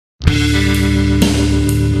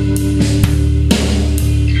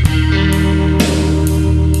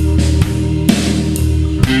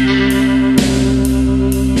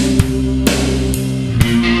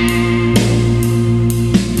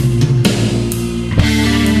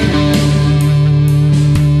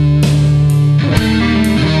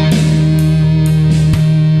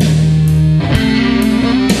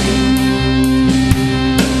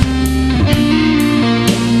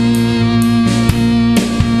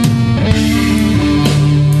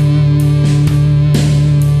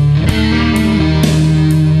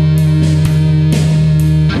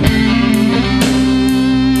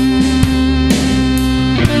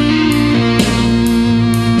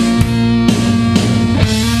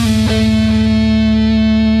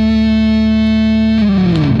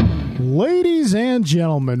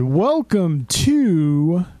gentlemen, welcome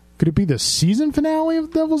to... Could it be the season finale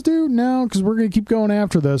of Devil's Due? No, because we're going to keep going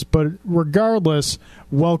after this. But regardless,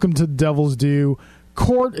 welcome to Devil's Due.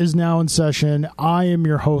 Court is now in session. I am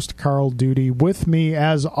your host, Carl Duty. With me,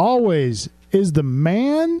 as always, is the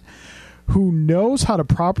man who knows how to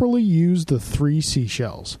properly use the 3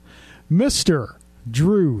 seashells, Mr.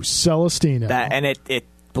 Drew Celestino. And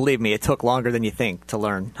believe me, it took longer than you think to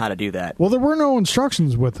learn how to do that. Well, there were no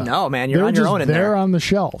instructions with them. No, man, you're on your own in there. They're on the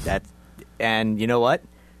shelf. And you know what?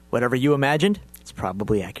 Whatever you imagined, it's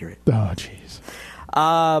probably accurate. Oh, jeez.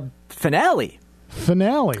 Finale.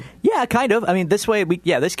 Yeah, kind of. I mean, this way,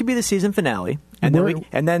 this could be the season finale, and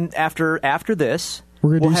then after this,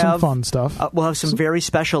 we're gonna do some fun stuff. We'll have some very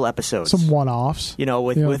special episodes, some one-offs.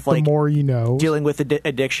 With the more you know, dealing with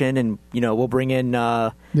addiction, and we'll bring in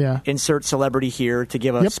insert celebrity here to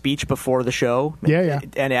give a speech before the show,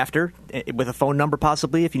 and after with a phone number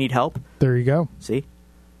possibly if you need help. There you go. See.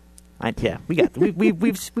 We got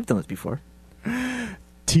we've done this before.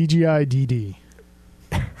 TGIDD.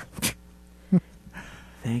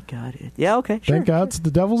 Thank God. Okay. Sure, Thank God it's the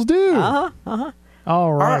Devil's Due.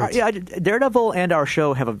 All right. Daredevil and our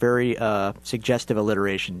show have a very suggestive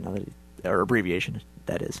alliteration or abbreviation.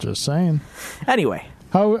 That is. Just saying. Anyway,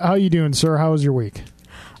 how you doing, sir? How was your week?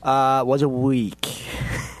 Was a week.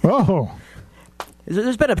 Oh.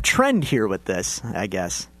 There's been a trend here with this, I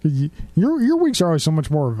guess. Your weeks are always so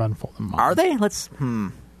much more eventful than mine. Are they?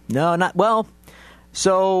 No, not well.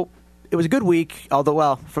 So it was a good week,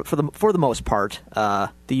 although for the most part,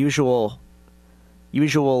 the usual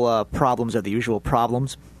problems are the usual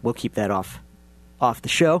problems. We'll keep that off the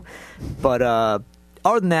show. But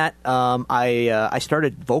other than that, I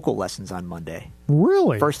started vocal lessons on Monday.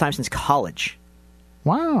 Really? First time since college.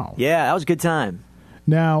 Wow. Yeah, that was a good time.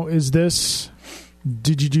 Now,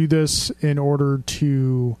 did you do this in order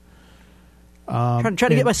to trying to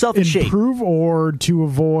get myself in shape, improve, or to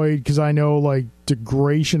avoid? Because I know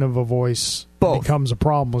degradation of a voice becomes a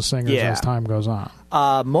problem with singers as time goes on.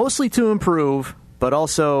 Mostly to improve, but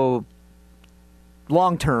also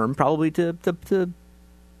long term, probably to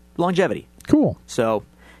longevity. Cool. So,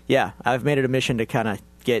 yeah, I've made it a mission to kind of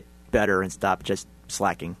get better and stop just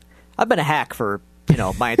slacking. I've been a hack for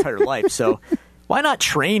my entire life, so. Why not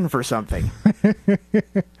train for something?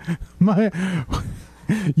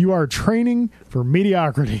 You are training for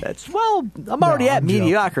mediocrity. I'm already at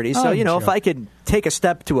mediocrity, so if I could take a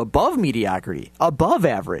step to above mediocrity, above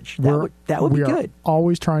average, that would be good. We are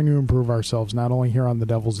always trying to improve ourselves, not only here on the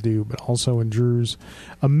Devil's Due, but also in Drew's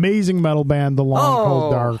amazing metal band, The Long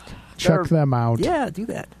Cold Dark. Check them out. Yeah, do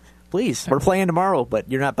that. Please. We're playing tomorrow, but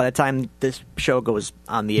you're not by the time this show goes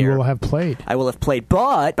on the air. You will have played. I will have played,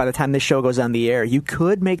 but by the time this show goes on the air, you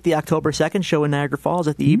could make the October 2nd show in Niagara Falls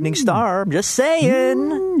at the Evening Star. I'm just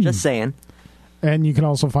saying. Just saying. And you can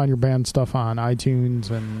also find your band stuff on iTunes,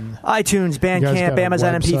 Bandcamp,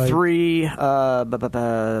 Amazon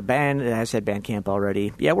MP3, band. I said Bandcamp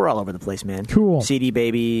already. Yeah, we're all over the place, man. Cool. CD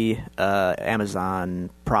Baby, Amazon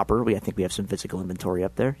proper. I think we have some physical inventory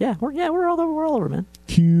up there. Yeah, we're all over, man.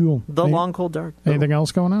 Cool. The Long Cold Dark. Anything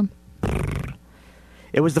else going on?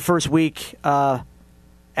 It was the first week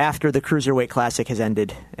after the Cruiserweight Classic has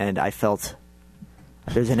ended, and I felt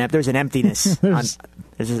there's an emptiness.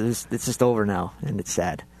 It's just over now, and it's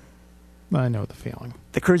sad. I know the feeling.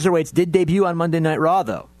 The Cruiserweights did debut on Monday Night Raw,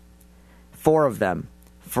 though. 4 of them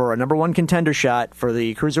for a number 1 contender shot for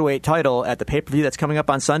the Cruiserweight title at the pay-per-view that's coming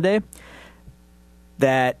up on Sunday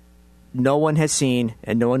that no one has seen,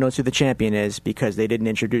 and no one knows who the champion is because they didn't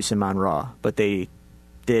introduce him on Raw, but they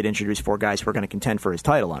did introduce 4 guys who are going to contend for his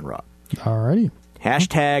title on Raw. Alrighty.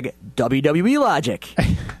 Hashtag WWE Logic.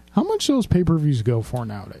 How much do those pay-per-views go for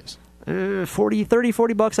nowadays?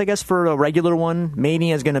 $40, I guess, for a regular one.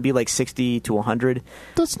 Mania is going to be like $60 to $100.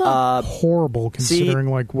 That's not horrible considering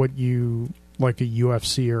what you a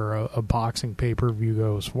UFC or a boxing pay-per-view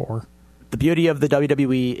goes for. The beauty of the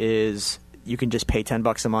WWE is you can just pay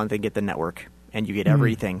 $10 a month and get the network, and you get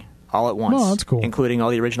everything all at once. No, that's cool. Including all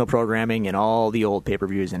the original programming and all the old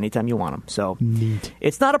pay-per-views anytime you want them. So neat.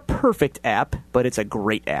 It's not a perfect app, but it's a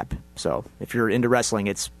great app. So if you're into wrestling,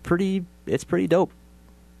 it's pretty dope.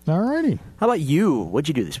 Alrighty. How about you? What'd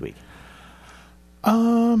you do this week?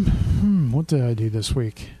 What did I do this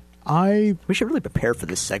week? We should really prepare for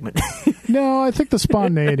this segment. No, I think the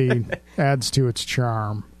spontaneity adds to its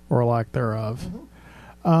charm, or lack thereof.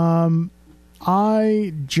 I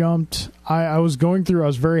was going through, I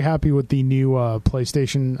was very happy with the new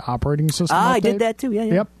PlayStation operating system update. I did that too, yeah.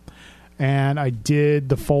 Yep. And I did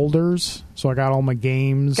the folders, so I got all my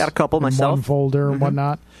games. Got a couple in myself. one folder and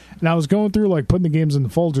whatnot. And I was going through, putting the games in the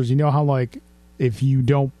folders. You know how, if you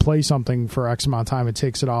don't play something for X amount of time, it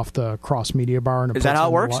takes it off the cross media bar. And is that how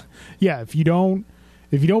it works? Yeah, if you don't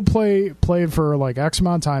play it for like X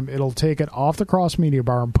amount of time, it'll take it off the cross media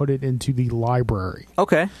bar and put it into the library.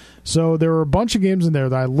 Okay. So there were a bunch of games in there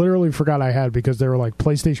that I literally forgot I had because they were like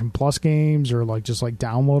PlayStation Plus games or like just like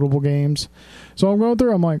downloadable games. So I'm going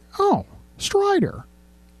through, I'm like, oh, Strider.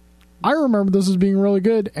 I remember this as being really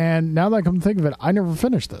good, and now that I come to think of it, I never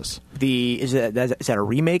finished this. Is that a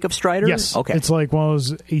remake of Strider? Yes. Okay. It's like one of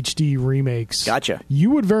those HD remakes. Gotcha. You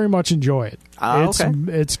would very much enjoy it. Okay.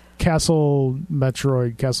 It's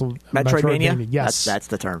Metroidvania. Yes. That's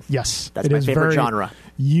the term. Yes. That's my favorite genre.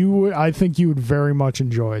 I think you would very much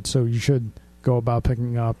enjoy it, so you should go about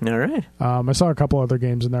picking up. All right. I saw a couple other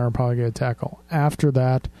games in there I'm probably going to tackle after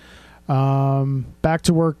that. Back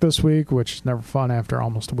to work this week, which is never fun after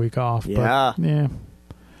almost a week off. Yeah. But, yeah.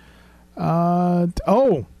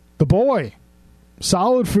 The boy.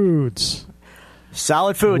 Solid Foods.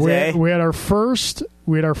 Solid Foods, We had our first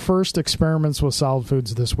experiments with Solid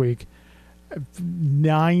Foods this week.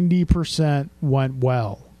 90% went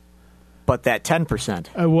well. But that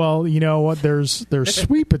 10%. Well, you know what? There's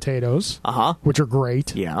sweet potatoes, which are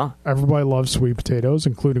great. Yeah. Everybody loves sweet potatoes,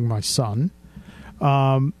 including my son.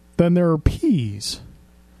 Then there are peas,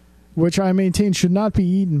 which I maintain should not be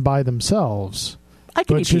eaten by themselves,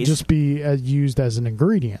 but should just be used as an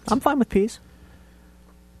ingredient. I'm fine with peas.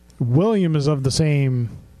 William is of the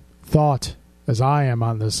same thought as I am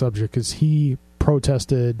on this subject because he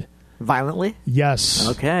protested violently. Yes.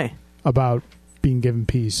 Okay. About being given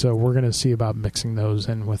peas, so we're going to see about mixing those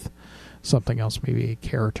in with something else, maybe a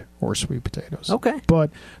carrot or sweet potatoes. Okay.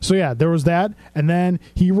 But so yeah, there was that, and then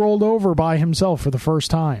he rolled over by himself for the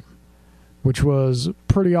first time, which was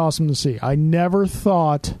pretty awesome to see. I never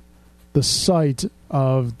thought the sight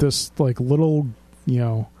of this like little,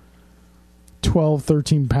 12,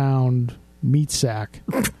 13 pound meat sack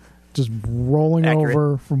just rolling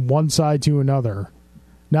over from one side to another,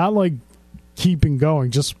 not like keeping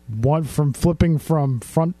going, just one from flipping from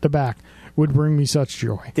front to back, would bring me such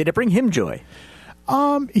joy. Did it bring him joy?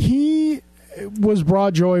 He was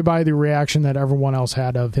brought joy by the reaction that everyone else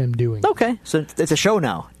had of him doing it. Okay, so it's a show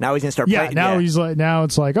now. Now he's gonna start playing. Now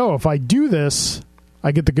it's like, oh, if I do this,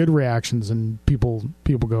 I get the good reactions and people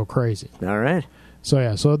go crazy. All right. So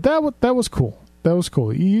yeah, so that was cool. That was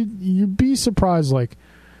cool. You'd be surprised, like,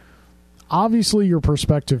 obviously your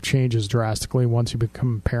perspective changes drastically once you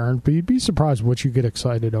become a parent, but you'd be surprised what you get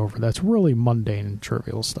excited over. That's really mundane and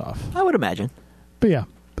trivial stuff. I would imagine. But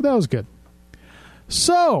that was good.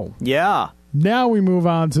 So yeah, now we move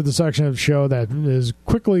on to the section of the show that is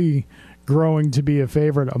quickly growing to be a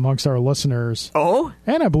favorite amongst our listeners. Oh?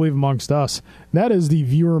 And I believe amongst us. That is the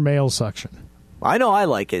viewer mail section. I know I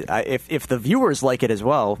like it. If the viewers like it as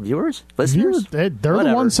well. Viewers? Listeners? They're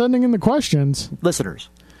the ones sending in the questions. Listeners.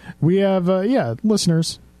 We have,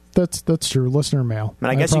 listeners. That's true. Listener mail.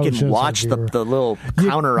 I guess you can watch the little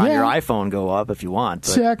counter on your iPhone go up if you want.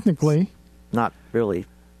 But technically. Not really.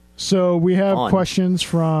 So we have questions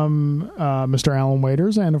from Mr. Alan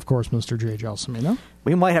Waiters and, of course, Mr. J. Gelsomino.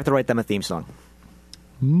 We might have to write them a theme song.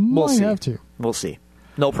 We'll see. Have to. We'll see.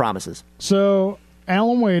 No promises. So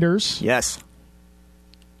Alan Waiters. Yes.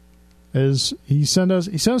 He sent us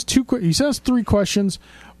 3 questions.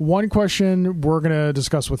 One question we're going to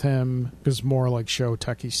discuss with him is more like show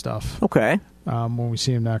techie stuff. Okay. When we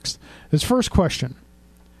see him next. His first question.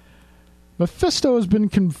 Mephisto has been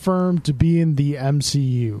confirmed to be in the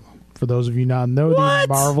MCU. For those of you not know, the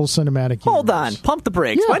Marvel Cinematic Universe. Hold on. Pump the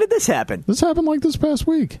brakes. Yeah. Why did this happen? This happened like this past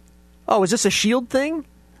week. Oh, is this a S.H.I.E.L.D. thing?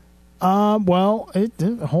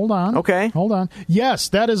 Hold on. Okay. Hold on. Yes,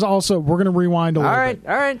 that is also, we're going to rewind a little bit.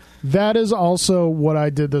 All right. That is also what I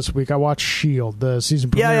did this week. I watched S.H.I.E.L.D., the season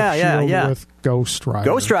premiere of S.H.I.E.L.D. with Ghost Rider.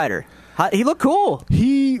 Ghost Rider. He looked cool.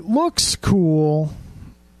 He looks cool.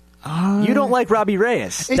 You don't like Robbie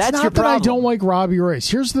Reyes. It's That's not your problem. that I don't like Robbie Reyes.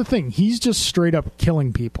 Here's the thing. He's just straight up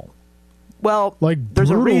killing people. Well, like there's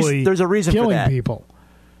a reason killing for that. People.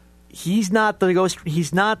 He's not the ghost.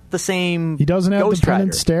 He's not the same. He doesn't have the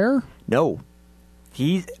penance stare? No.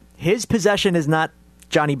 His possession is not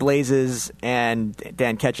Johnny Blaze's and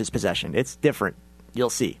Dan Ketch's possession. It's different. You'll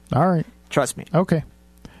see. All right. Trust me. Okay.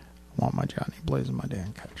 I want my Johnny Blaze and my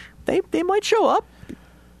Dan Ketch. They might show up.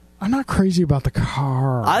 I'm not crazy about the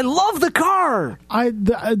car. I love the car.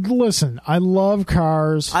 Listen, I love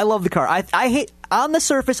cars. I love the car. I hate, on the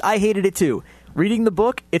surface, I hated it too. Reading the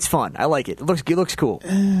book, it's fun. I like it. It looks cool.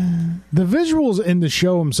 The visuals in the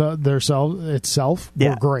show itself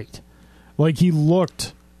were great. Like, he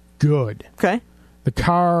looked good. Okay. The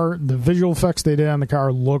car, the visual effects they did on the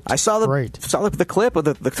car looked great. I saw the clip of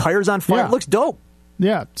the tires on fire. Yeah. It looks dope.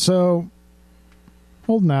 Yeah, so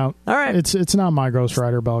holding out. All right. It's not my Ghost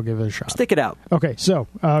Rider, but I'll give it a shot. Stick it out. Okay, so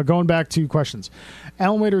going back to questions.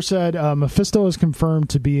 Alan Wader said Mephisto is confirmed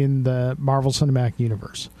to be in the Marvel Cinematic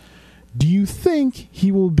Universe. Do you think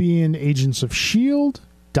he will be in Agents of S.H.I.E.L.D.,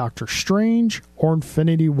 Doctor Strange, or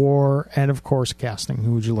Infinity War, and, of course, casting?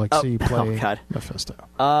 Who would you like to see play Mephisto?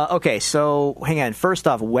 Okay, so hang on. First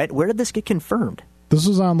off, where did this get confirmed? This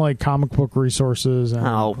was on, like, comic book resources. And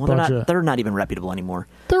they're not even reputable anymore.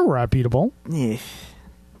 They're reputable.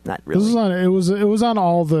 Not really. This is it was on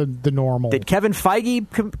all the normal. Did Kevin Feige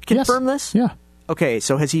confirm this? Yeah. Okay,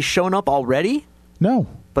 so has he shown up already? No.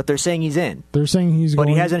 But they're saying he's in. They're saying he's But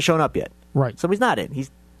going... he hasn't shown up yet. Right. So he's not in. He's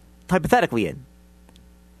hypothetically in.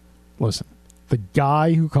 Listen, the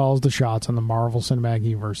guy who calls the shots on the Marvel Cinematic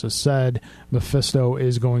Universe has said Mephisto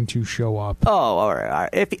is going to show up. Oh, all right.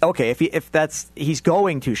 If that's... He's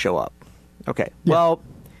going to show up. Okay. Yeah.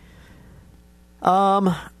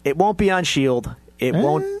 Well, it won't be on S.H.I.E.L.D. It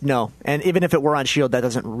won't... No. And even if it were on S.H.I.E.L.D., that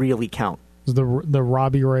doesn't really count. Does the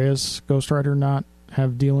Robbie Reyes Ghost Rider not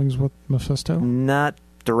have dealings with Mephisto? Not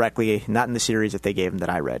directly, not in the series that they gave him that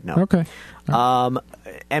I read, no. Okay.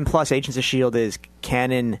 And plus, Agents of S.H.I.E.L.D. is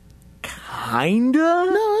canon, kinda?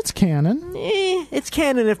 No, it's canon. It's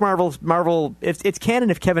canon if it's canon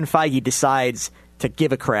if Kevin Feige decides to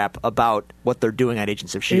give a crap about what they're doing on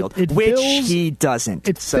Agents of S.H.I.E.L.D., which he doesn't.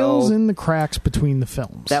 It fills in the cracks between the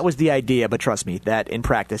films. That was the idea, but trust me, that in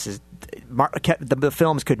practice is... The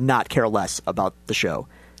films could not care less about the show.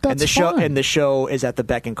 And the show is at the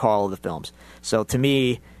beck and call of the films. So to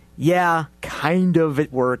me, yeah, kind of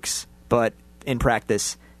it works, but in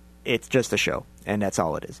practice, it's just a show, and that's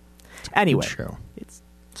all it is. Anyway, it's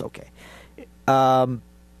okay.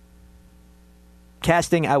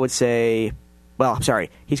 Casting, I would say, well, I'm sorry,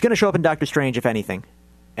 he's going to show up in Doctor Strange if anything,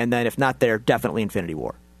 and then if not there, definitely Infinity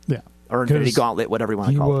War. Yeah, or Infinity Gauntlet, whatever you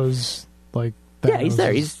want to call it. He was like, he's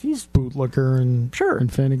there. He's bootlicker and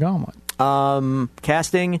Infinity Gauntlet.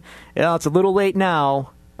 Casting, it's a little late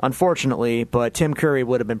now, unfortunately, but Tim Curry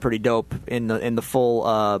would have been pretty dope in the full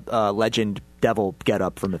legend devil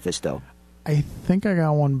getup for Mephisto. I think I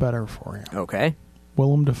got one better for you. Okay.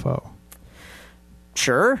 Willem Dafoe.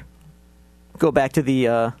 Sure. Go back to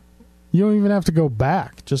the... You don't even have to go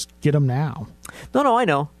back. Just get him now. No, I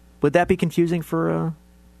know. Would that be confusing for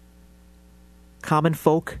common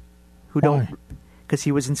folk who don't... Because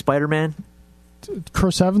he was in Spider-Man?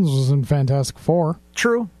 Chris Evans was in Fantastic Four.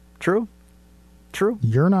 True.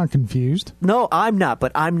 You're not confused. No, I'm not,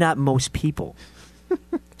 but I'm not most people.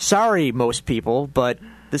 Sorry, most people, but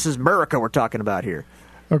this is America we're talking about here.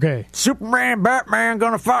 Okay. Superman, Batman,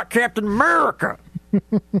 gonna fight Captain America. All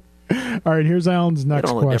right, here's Alan's next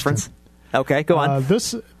question. Difference. Okay, go on.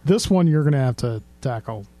 This one you're going to have to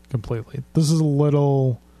tackle completely. This is a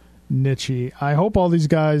little niche-y. I hope all these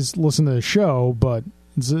guys listen to the show, but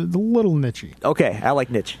it's a little niche-y. Okay, I like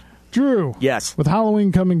niche. Drew. Yes. With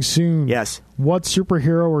Halloween coming soon. Yes. What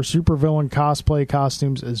superhero or supervillain cosplay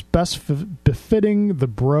costumes is best befitting the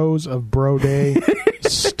bros of Bro Day?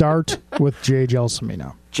 Start with J.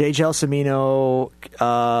 Gelsomino. J. Gelsomino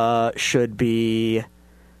should be...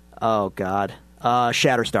 Oh, God.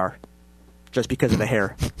 Shatterstar. Just because of the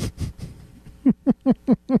hair.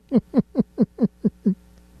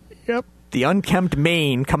 Yep. The unkempt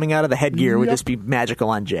mane coming out of the headgear would just be magical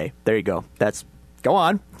on Jay. There you go. Go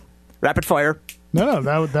on. Rapid fire.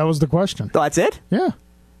 No, that was the question. Oh, that's it? Yeah.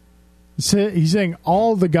 He's saying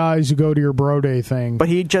all the guys who go to your Bro Day thing. But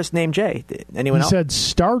he just named Jay. Anyone else? He said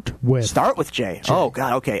start with. Start with Jay. Oh,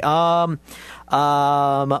 God, okay.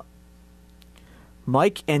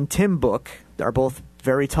 Mike and Tim Book are both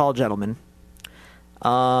very tall gentlemen.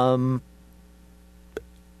 Tough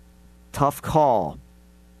call.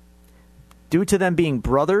 Due to them being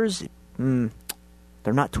brothers, they're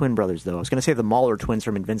not twin brothers, though. I was going to say the Mauler twins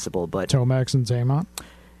from Invincible, but... Tomax and Zaymont?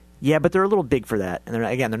 Yeah, but they're a little big for that. And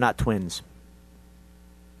they're not twins.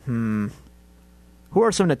 Who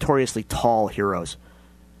are some notoriously tall heroes?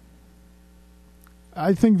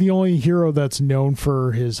 I think the only hero that's known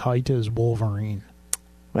for his height is Wolverine.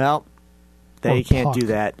 Well, they can't Puck. do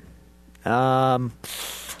that.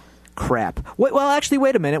 Crap. Well, actually,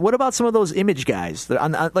 wait a minute. What about some of those Image guys?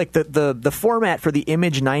 Like the format for the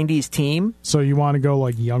Image 90s team? So you want to go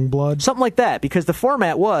like Youngblood? Something like that, because the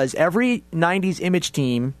format was every 90s Image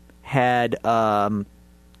team had a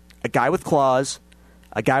guy with claws,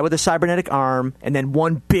 a guy with a cybernetic arm, and then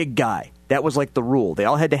one big guy. That was like the rule. They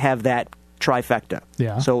all had to have that trifecta.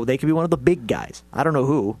 Yeah. So they could be one of the big guys. I don't know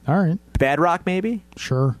who. All right. Badrock, maybe?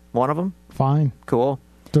 Sure. One of them? Fine. Cool.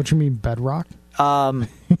 Don't you mean Bedrock? OG.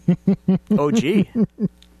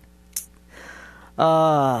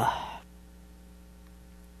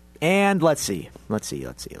 And let's see.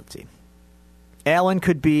 Alan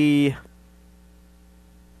could be...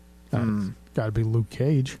 Got to be Luke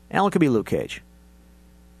Cage. Alan could be Luke Cage.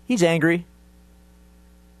 He's angry.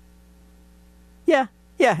 Yeah,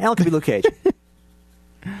 Alan could be Luke Cage.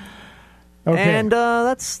 Okay. And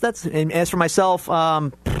that's. And as for myself,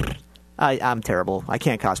 I'm terrible. I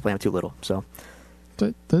can't cosplay. I'm too little. So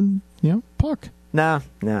then Puck. Nah.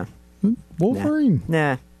 Wolverine.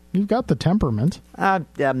 Nah. You've got the temperament. No.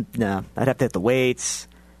 I'd have to hit the weights.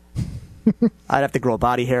 I'd have to grow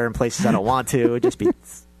body hair in places I don't want to. It'd just be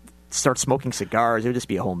start smoking cigars. It would just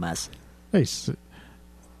be a whole mess. Hey,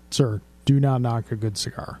 sir, do not knock a good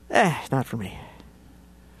cigar. Not for me.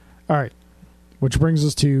 All right. Which brings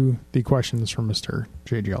us to the questions from Mr.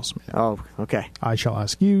 J.G. Smith. Oh, okay. I shall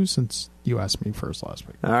ask you since you asked me first last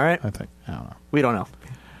week. All right. I think. I don't know. We don't know.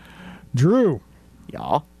 Drew.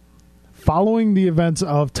 Y'all. Following the events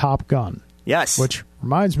of Top Gun. Yes. Which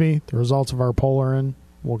reminds me, the results of our poll are in.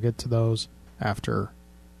 We'll get to those after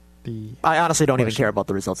the... I honestly don't even care about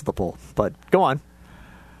the results of the poll, but go on.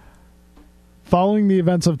 Following the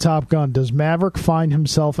events of Top Gun, does Maverick find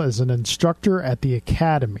himself as an instructor at the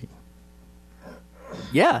Academy?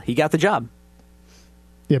 Yeah, he got the job.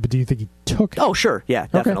 Yeah, but do you think he took it? Oh, sure. Yeah,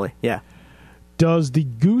 definitely. Okay. Yeah. Does the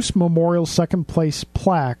Goose Memorial second place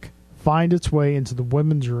plaque find its way into the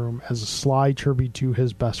women's room as a sly tribute to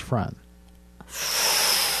his best friend?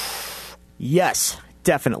 Yes,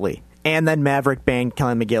 definitely. And then Maverick banged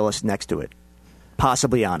Kelly McGillis next to it.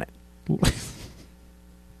 Possibly on it.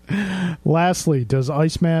 Lastly, does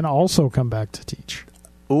Iceman also come back to teach?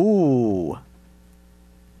 Ooh.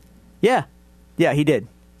 Yeah. Yeah, he did.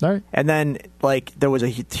 All right. And then, there was a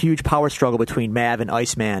huge power struggle between Mav and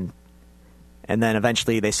Iceman. And then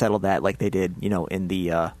eventually they settled that like they did, in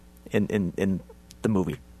the in the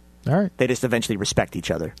movie. All right. They just eventually respect each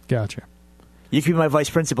other. Gotcha. You can be my vice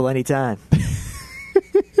principal anytime.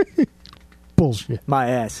 Bullshit. My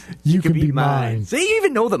ass. You can be mine. So you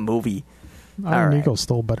even know the movie. Iron Eagle's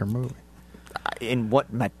still a better movie. In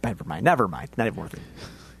what? Never mind. Not even worth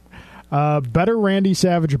it. Better Randy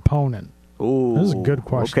Savage opponent. Ooh. This is a good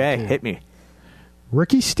question. Okay, too. hit me.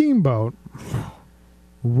 Ricky Steamboat,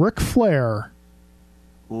 Ric Flair,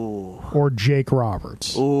 or Jake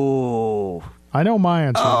Roberts? Ooh. I know my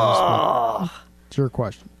answer to this, but it's your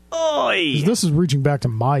question. Oy. This is reaching back to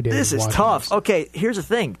my days. This is tough. This. Okay, here's the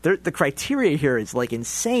thing. The criteria here is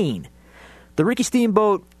insane. The Ricky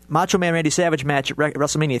Steamboat Macho Man Randy Savage match at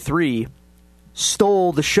WrestleMania 3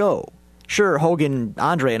 stole the show. Sure, Hogan,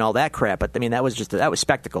 Andre, and all that crap, but that was that was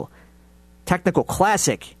spectacle. Technical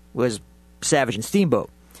classic was Savage and Steamboat.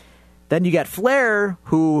 Then you got Flair,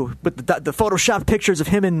 who with the Photoshop pictures of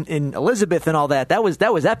him and Elizabeth and all that. That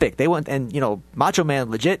was epic. They went and Macho Man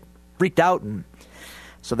legit freaked out, and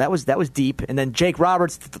so that was deep. And then Jake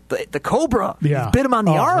Roberts, the Cobra, yeah. bit him on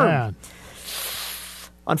the arm. Man.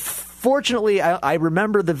 Unfortunately, I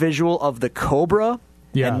remember the visual of the Cobra,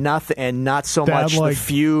 and not so much the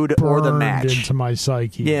feud or the match. Into my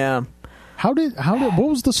psyche. Yeah. What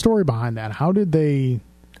was the story behind that? How did they?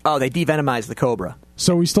 Oh, they devenomized the Cobra.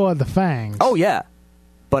 So he still had the fangs. Oh yeah,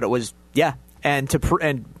 but it was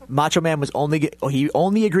and Macho Man was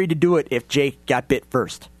only agreed to do it if Jake got bit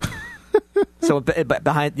first. So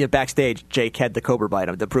backstage, Jake had the Cobra bite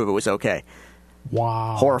him to prove it was okay.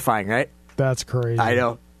 Wow, horrifying, right? That's crazy. I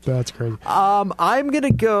know. That's crazy. I'm gonna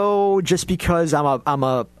go just because I'm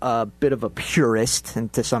a bit of a purist,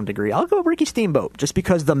 and to some degree, I'll go Ricky Steamboat just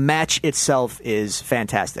because the match itself is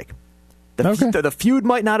fantastic. The feud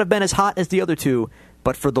might not have been as hot as the other two,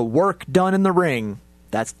 but for the work done in the ring,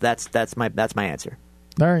 that's my answer.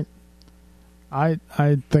 All right. I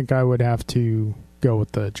think I would have to go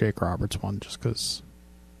with the Jake Roberts one just because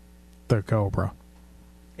the Cobra.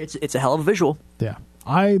 It's a hell of a visual. Yeah.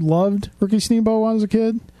 I loved Ricky Steamboat when I was a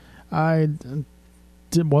kid.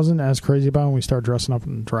 Wasn't as crazy about when we started dressing up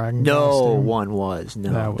in dragon costume. One was.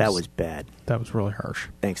 No, that was bad. That was really harsh.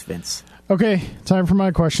 Thanks, Vince. Okay, time for my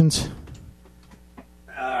questions.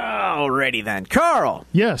 Alrighty then. Carl.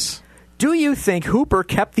 Yes. Do you think Hooper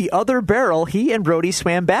kept the other barrel he and Brody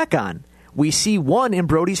swam back on? We see one in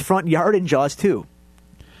Brody's front yard in Jaws 2.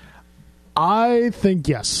 I think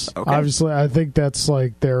yes. Okay. Obviously, I think that's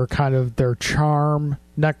their kind of their charm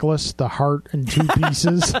necklace, the heart in two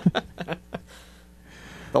pieces.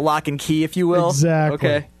 The lock and key, if you will. Exactly.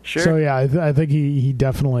 Okay, sure. So, yeah, I think he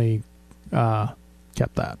definitely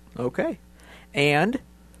kept that. Okay. And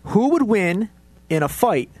who would win in a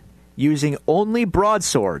fight using only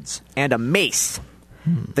broadswords and a mace?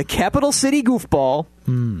 The Capital City Goofball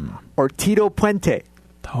or Tito Puente?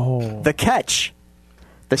 Oh. The catch.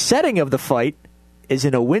 The setting of the fight is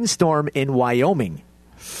in a windstorm in Wyoming.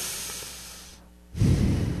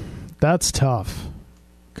 That's tough.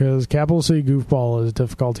 Because Capital City Goofball is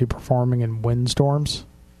difficulty performing in windstorms.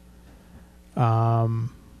 It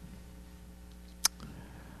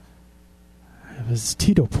was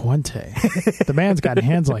Tito Puente. The man's got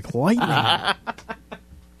hands like lightning.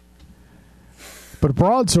 But a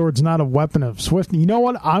broadsword's not a weapon of swift. You know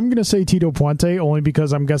what? I'm going to say Tito Puente only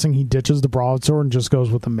because I'm guessing he ditches the broadsword and just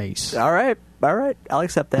goes with the mace. All right. I'll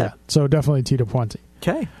accept that. Yeah, so definitely Tito Puente.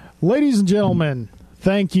 Okay. Ladies and gentlemen,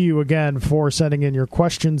 thank you again for sending in your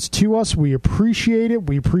questions to us. We appreciate it.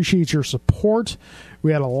 We appreciate your support.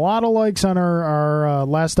 We had a lot of likes on our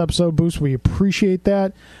last episode boost. We appreciate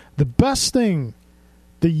that. The best thing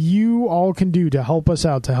that you all can do to help us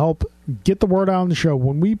out, to help get the word out on the show,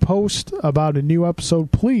 when we post about a new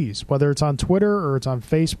episode, please, whether it's on Twitter or it's on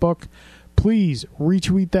Facebook, please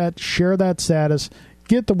retweet that, share that status,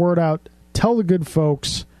 get the word out, tell the good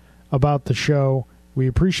folks about the show. We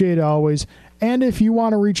appreciate it always. And if you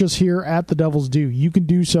want to reach us here at The Devil's Due, you can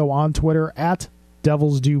do so on Twitter at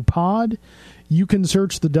Devil's Due Pod. You can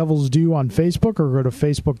search The Devil's Due on Facebook or go to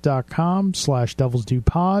facebook.com/Devil's Due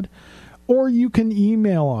Pod. Or you can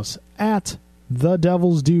email us at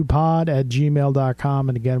thedevilsdupod@gmail.com.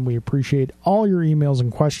 And again, we appreciate all your emails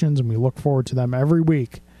and questions, and we look forward to them every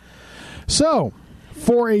week. So,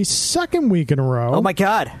 for a second week in a row... Oh, my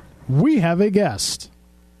God. We have a guest.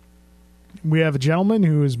 We have a gentleman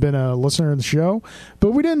who has been a listener of the show,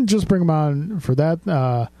 but we didn't just bring him on for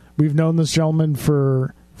that. We've known this gentleman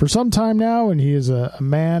for some time now, and he is a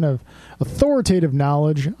man of authoritative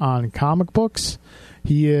knowledge on comic books.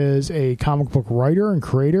 He is a comic book writer and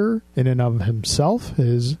creator in and of himself.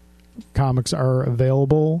 His comics are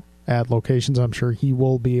available at locations I'm sure he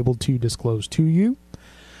will be able to disclose to you.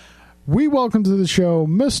 We welcome to the show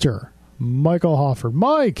Mr. Michael Hoffert.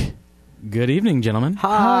 Mike! Good evening, gentlemen.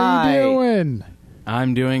 Hi. How you doing?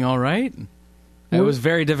 I'm doing all right. It was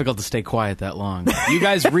very difficult to stay quiet that long. You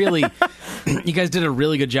guys did a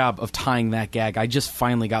really good job of tying that gag. I just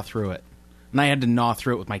finally got through it. And I had to gnaw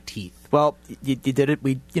through it with my teeth. Well, you did it.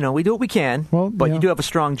 We do what we can. Well, but you do have a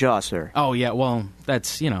strong jaw, sir. Oh, yeah. Well,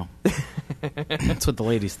 that's, that's what the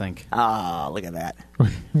ladies think. Ah, look at that.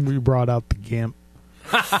 We brought out the gimp.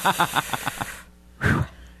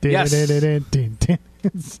 Yes.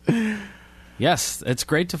 Yes, it's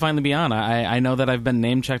great to finally be on. I know that I've been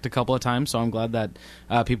name-checked a couple of times, so I'm glad that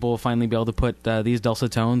people will finally be able to put these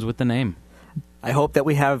dulcet tones with the name. I hope that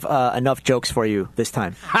we have enough jokes for you this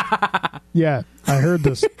time. Yeah, I heard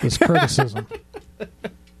this criticism.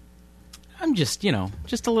 I'm just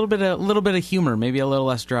a little bit of humor, maybe a little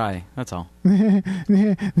less dry. That's all.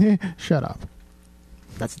 Shut up.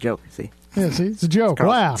 That's a joke. See? Yeah, see, it's a joke.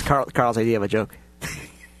 Laugh. It's Carl's idea of a joke.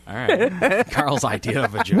 All right, Carl's idea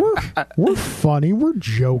of a joke. We're funny. We're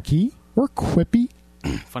jokey. We're quippy.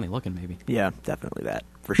 Funny looking, maybe. Yeah, definitely that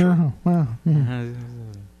for sure. Well, yeah.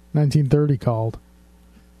 1930 called.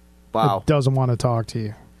 Wow. It doesn't want to talk to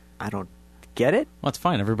you. I don't get it. Well, it's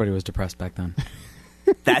fine. Everybody was depressed back then.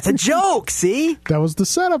 That's a joke, see? That was the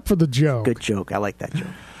setup for the joke. Good joke. I like that joke.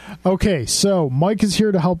 Okay, so Mike is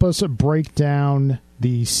here to help us break down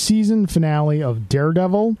the season finale of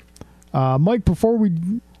Daredevil. Mike, before we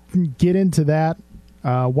get into that,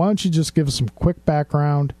 why don't you just give us some quick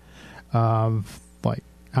background of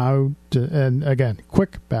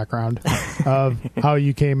quick background of how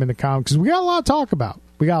you came into comics? Because we got a lot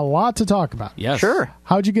to talk about. Yes. Sure.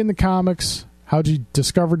 How'd you get into comics? How'd you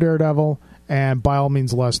discover Daredevil? And by all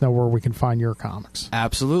means, let us know where we can find your comics.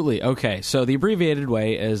 Absolutely. Okay, so the abbreviated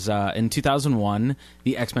way is in 2001,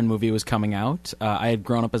 the X-Men movie was coming out. I had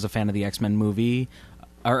grown up as a fan of the X-Men movie,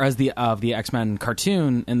 or as the X-Men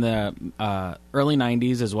cartoon in the early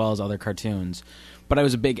 90s, as well as other cartoons. But I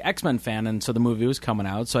was a big X-Men fan, and so the movie was coming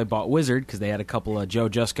out, so I bought Wizard because they had a couple of Joe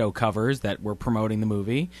Jusko covers that were promoting the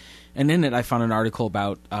movie. And in it, I found an article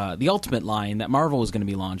about the Ultimate line that Marvel was going to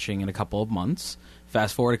be launching in a couple of months.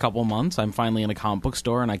 Fast forward a couple of months, I'm finally in a comic book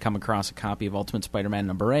store, and I come across a copy of Ultimate Spider-Man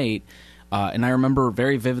number 8. And I remember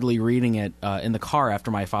very vividly reading it in the car after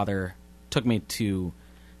my father took me to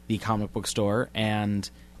the comic book store, and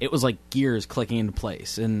it was like gears clicking into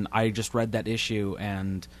place. And I just read that issue,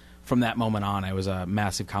 and from that moment on, I was a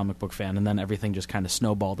massive comic book fan, and then everything just kind of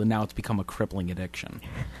snowballed, and now it's become a crippling addiction.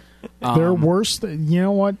 They're worse. You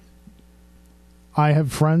know what? I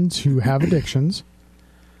have friends who have addictions,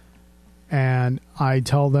 and I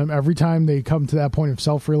tell them every time they come to that point of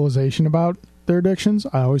self-realization about their addictions,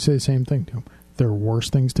 I always say the same thing to them. There are worse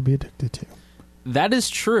things to be addicted to. That is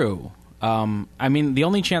true. I mean, the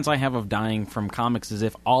only chance I have of dying from comics is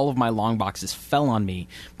if all of my long boxes fell on me,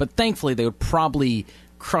 but thankfully they would probably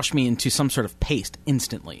crush me into some sort of paste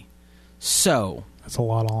instantly. So, That's a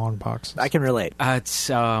lot of long boxes. I can relate.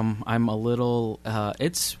 I'm a little.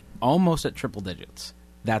 It's almost at triple digits.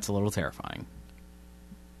 That's a little terrifying.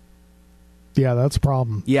 Yeah, that's a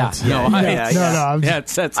problem. Yeah,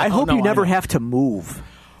 I hope you never have to move.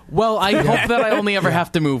 Well, I hope that I only ever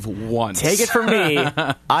have to move once. Take it from me.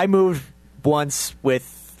 I moved once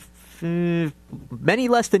with many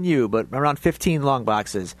less than you, but around 15 long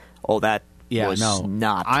boxes. Oh, that was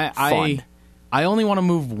not fun. I only want to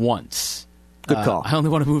move once. Good call. I only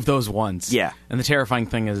want to move those once. Yeah. And the terrifying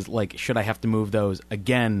thing is, like, should I have to move those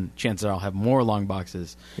again, chances are I'll have more long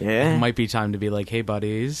boxes. Yeah. It might be time to be like, hey,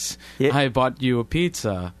 buddies, yeah. I bought you a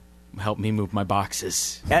pizza. Help me move my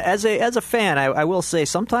boxes. As a fan, I will say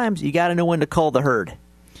sometimes you got to know when to call the herd.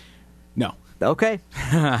 No. Okay.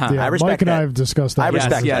 I respect Mike and that. I have discussed that. I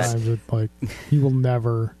respect that. Times. Like, he will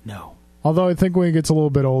never. No. Although I think when he gets a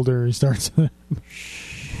little bit older, he starts. What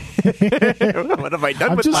have I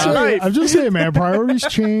done with my life? I'm just saying, man. Priorities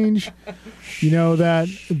change. You know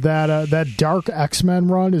that dark X-Men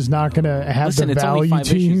run is not going to have Listen, the it's only value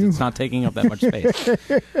 5 to issues. you. It's not taking up that much space.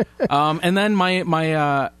 And then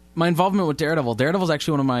my involvement with Daredevil. Daredevil's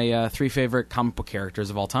actually one of my 3 favorite comic book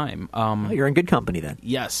characters of all time. You're in good company then.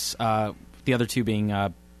 Yes. The other 2 being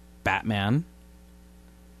Batman.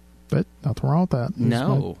 But nothing wrong with that. He's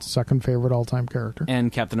No. my second favorite all-time character. And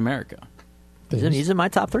Captain America. He's in my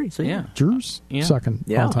top 3. So Yeah. Drew's second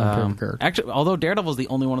all-time favorite character. Actually, although Daredevil's the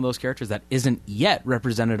only one of those characters that isn't yet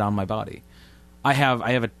represented on my body. I have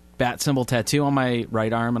a bat symbol tattoo on my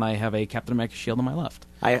right arm, and I have a Captain America shield on my left.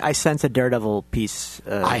 I sense a Daredevil piece.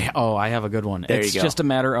 I have a good one. It's you go. just a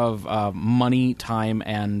matter of money, time,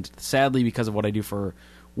 and sadly, because of what I do for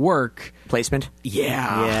work, placement.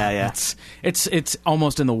 Yeah. It's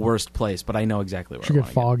almost in the worst place, but I know exactly where. You should get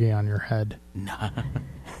foggy on your head.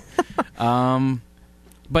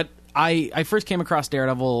 But I first came across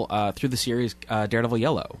Daredevil through the series Daredevil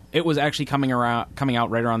Yellow. It was actually coming out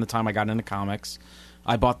right around the time I got into comics.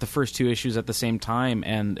 I bought the first 2 issues at the same time,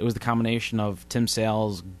 and it was the combination of Tim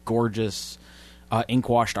Sale's gorgeous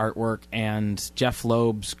ink-washed artwork and Jeff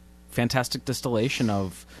Loeb's fantastic distillation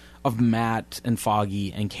of Matt and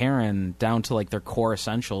Foggy and Karen down to like their core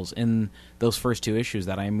essentials in those first 2 issues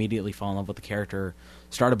that I immediately fell in love with the character.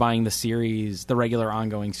 Started buying the series, the regular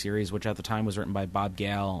ongoing series, which at the time was written by Bob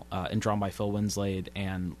Gale and drawn by Phil Winslade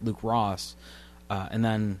and Luke Ross. And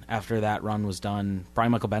then after that run was done,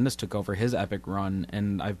 Brian Michael Bendis took over his epic run,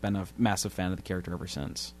 and I've been a massive fan of the character ever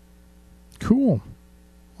since. Cool.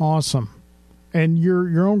 Awesome. And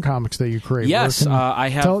your own comics that you create. Yes, I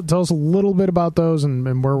have. Tell us a little bit about those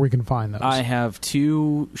and where we can find those. I have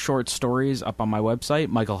 2 short stories up on my website,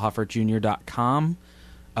 michaelhoffertjr.com.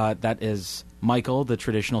 That is Michael, the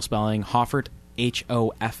traditional spelling, Hoffert, Hoffert,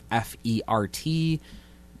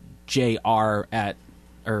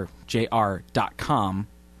 jr.com.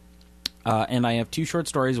 And I have 2 short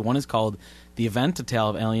stories. One is called The Event, A Tale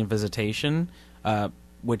of Alien Visitation,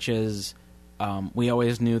 which is, we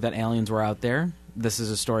always knew that aliens were out there. This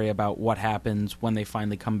is a story about what happens when they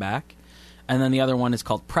finally come back. And then the other one is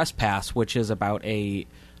called Press Pass, which is about a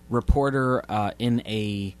reporter in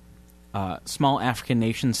a small African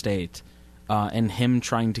nation state and him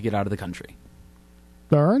trying to get out of the country.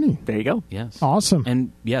 Alrighty. There you go. Yes. Awesome.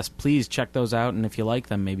 And yes, please check those out, and if you like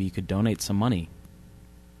them, maybe you could donate some money.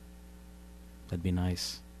 That'd be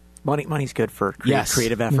nice. Money's good for Yes.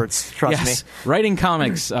 creative efforts. Trust me. Writing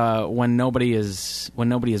comics when nobody is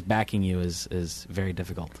backing you is very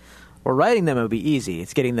difficult. Well, writing them would be easy.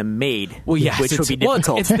 It's getting them made, Well, yes, which would be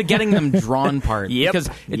difficult. It's the getting them drawn part. Yep. Because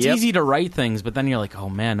it's easy to write things, but then you're like, oh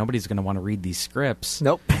man, nobody's going to want to read these scripts.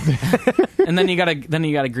 Nope. And then you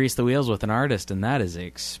gotta grease the wheels with an artist, and that is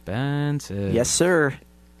expensive. Yes, sir.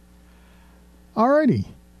 Alrighty.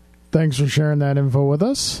 Thanks for sharing that info with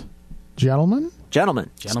us. Gentlemen,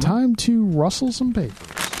 it's time to rustle some papers.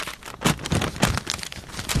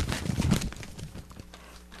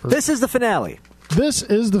 This is the finale. This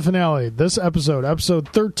is the finale. This episode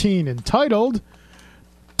 13, entitled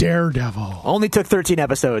Daredevil. Only took 13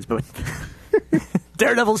 episodes, but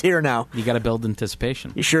Daredevil's here now. You got to build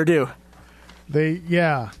anticipation. You sure do. They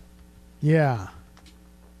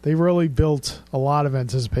really built a lot of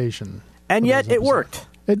anticipation. And yet those it worked.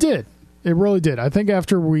 It did. It really did. I think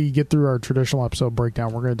after we get through our traditional episode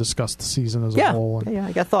breakdown, we're going to discuss the season as a whole. Yeah,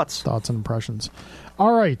 I got thoughts. Thoughts and impressions.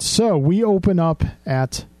 All right, so we open up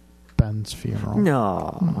at Ben's funeral.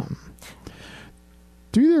 No.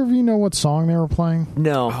 Do either of you know what song they were playing?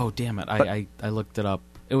 No. Oh, damn it. I looked it up.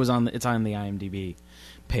 It's on the IMDb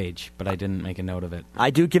page, but I didn't make a note of it.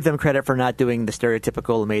 I do give them credit for not doing the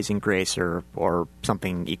stereotypical Amazing Grace or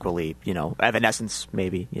something equally, Evanescence,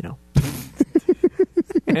 maybe,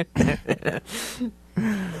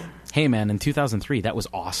 Hey, man, in 2003, that was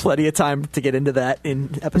awesome. Plenty of time to get into that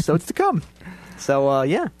in episodes to come. So,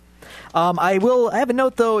 yeah. I have a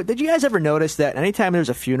note, though. Did you guys ever notice that anytime there's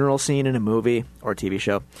a funeral scene in a movie or a TV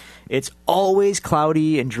show, it's always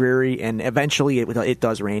cloudy and dreary, and eventually it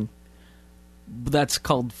does rain? That's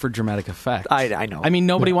called for dramatic effect. I know. I mean,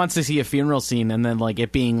 nobody wants to see a funeral scene and then like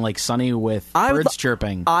it being like sunny with birds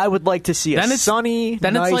chirping. I would like to see sunny,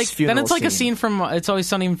 nice funeral Then it's like scene. a scene from It's Always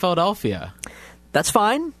Sunny in Philadelphia. That's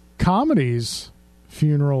fine. Comedies,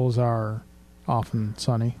 funerals are often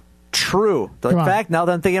sunny. True. In fact, now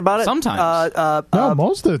that I'm thinking about it, sometimes. No,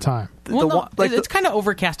 most of the time. It's kind of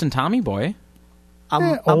overcast in Tommy Boy.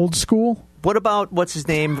 Old school. What about what's his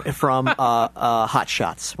name from Hot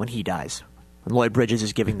Shots when he dies? When Lloyd Bridges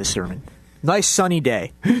is giving the sermon. Nice sunny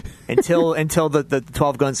day until the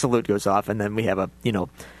 12-gun salute goes off, and then we have a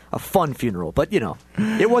fun funeral. But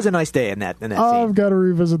it was a nice day in that scene. I've got to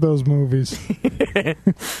revisit those movies.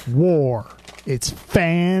 War. It's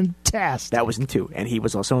fantastic. That was in 2, and he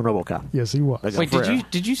was also in RoboCop. Yes, he was. Wait,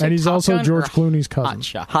 did you say And he's Top also Gun George or Clooney's cousin. Hot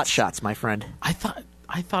Shots? Hot Shots, my friend. I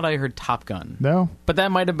thought I heard Top Gun. No, but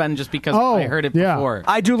that might have been just because I heard it before.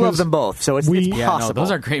 I do love them both, so it's possible.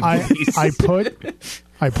 Those are great movies. I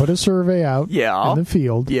put a survey out in the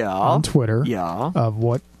field on Twitter of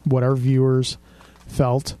what our viewers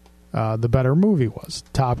felt the better movie was,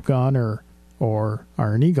 Top Gun or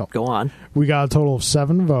Iron Eagle. Go on. We got a total of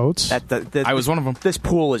 7 votes. I was one of them. This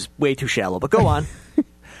pool is way too shallow, but go on.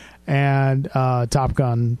 And Top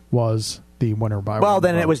Gun was the winner by well, one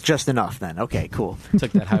then vote. it was just enough then. Okay, cool.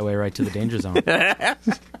 Took that highway right to the danger zone.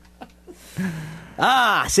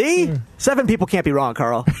 See? 7 people can't be wrong,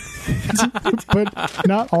 Carl. But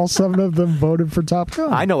not all 7 of them voted for Top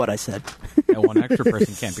Gun. I know what I said. That one extra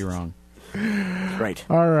person can't be wrong. Right.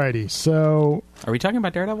 Alrighty, so... Are we talking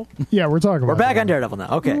about Daredevil? Yeah, we're talking about We're back on Daredevil now.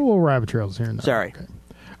 Okay. A little rabbit trails here and there. Sorry. Okay.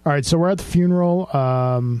 All right, so we're at the funeral.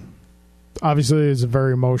 Obviously, it's a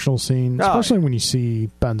very emotional scene, especially when you see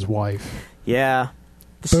Ben's wife. Yeah.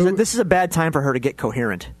 This is a bad time for her to get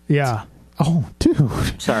coherent. Yeah. Oh,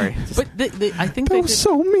 dude. Sorry. But I think that was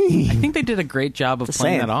so mean. I think they did a great job of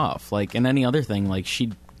playing that off. Like in any other thing, like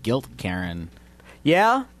she'd guilt Karen.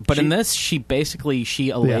 Yeah. But in this, she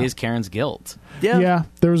allays Karen's guilt. Yeah. Yeah.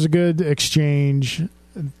 There was a good exchange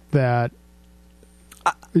that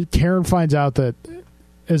Karen finds out that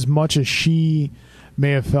as much as she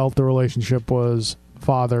may have felt the relationship was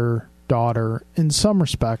father-daughter, in some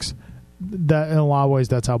respects, that in a lot of ways,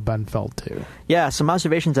 that's how Ben felt too. Yeah, some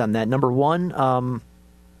observations on that. Number one,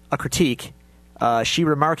 a critique. She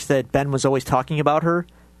remarks that Ben was always talking about her,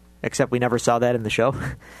 except we never saw that in the show.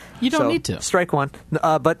 You don't need to. Strike one.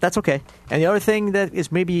 But that's okay. And the other thing that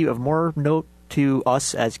is maybe of more note to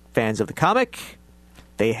us as fans of the comic,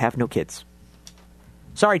 they have no kids.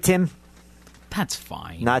 Sorry, Tim. That's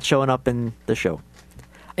fine. Not showing up in the show.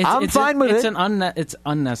 I'm fine with it. It's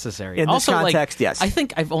unnecessary. In this context, yes. I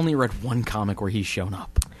think I've only read one comic where he's shown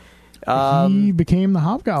up. He became the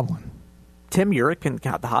Hobgoblin. Tim Urich and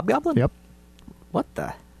the Hobgoblin? Yep. What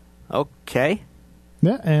the? Okay.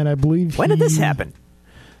 Yeah, and I believe when did this happen?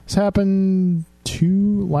 This happened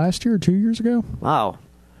last year or 2 years ago. Wow.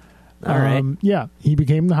 All right. Yeah, he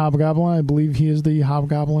became the Hobgoblin. I believe he is the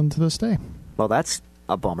Hobgoblin to this day. Well, that's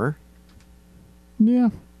a bummer. Yeah.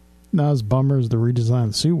 Not as bummer as the redesign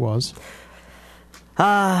of the suit was.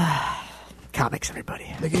 Comics,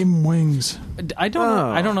 everybody. They gave him wings. I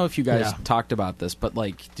don't know if you guys talked about this, but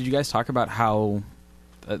did you guys talk about how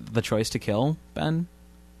the choice to kill Ben?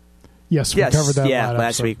 Yes, we covered that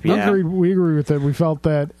last week. Yeah. We agree with it. We felt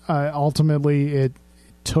that ultimately it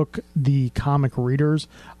took the comic readers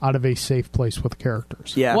out of a safe place with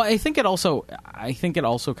characters. Yeah. Well, I think it also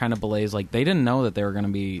kind of belays they didn't know that they were going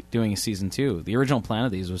to be doing a season 2. The original plan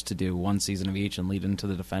of these was to do one season of each and lead into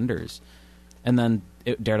the Defenders, and then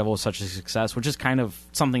Daredevil was such a success, which is kind of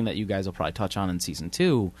something that you guys will probably touch on in season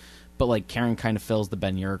 2. But Karen kind of fills the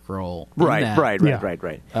Ben Urich role, right.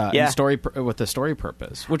 With the story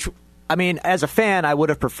purpose, which. I mean, as a fan, I would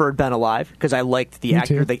have preferred Ben alive because I liked the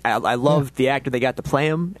actor. I loved the actor they got to play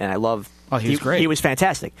him, and I loved. Oh, he was great. He was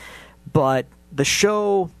fantastic. But the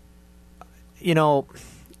show,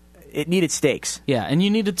 it needed stakes. Yeah, and you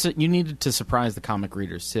needed to surprise the comic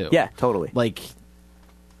readers too. Yeah, totally.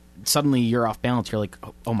 Suddenly you're off balance. You're like,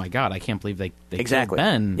 oh my god, I can't believe they exactly killed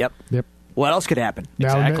Ben. Yep. What else could happen?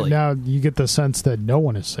 Exactly. Now you get the sense that no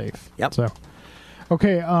one is safe. Yep. So,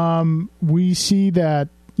 okay, we see that.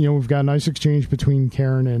 We've got a nice exchange between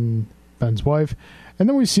Karen and Ben's wife. And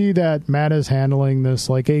then we see that Matt is handling this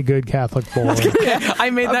like a good Catholic boy. I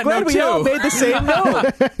made that glad note we too. all made the same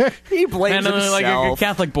note. He blames himself. Like a good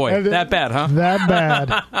Catholic boy. And That bad, huh? That bad.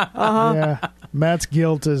 Yeah. Matt's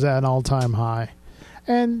guilt is at an all-time high.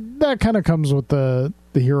 And that kind of comes with the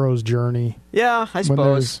hero's journey. Yeah, I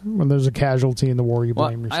suppose. When there's a casualty in the war, you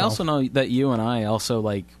blame yourself. I also know that you and I also,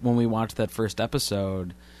 like, when we watched that first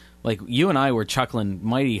episode, like, you and I were chuckling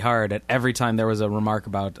mighty hard at every time there was a remark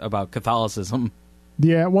about Catholicism.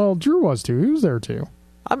 Yeah, well, Drew was too. He was there too.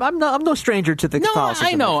 I'm no stranger to the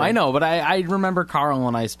Catholicism. I know, but I remember Carl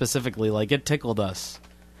and I specifically, like, it tickled us.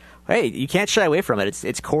 Hey, you can't shy away from it.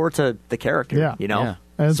 It's core to the character. Yeah. You know? Yeah.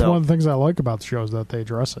 And it's one of the things I like about the show is that they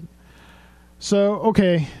address it. So,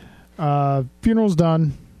 okay, funeral's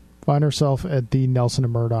done. Find herself at the Nelson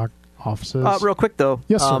and Murdoch offices. Real quick, though.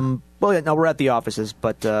 Yes, sir. Well, no, we're at the offices,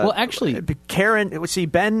 but... well, actually... Karen... See,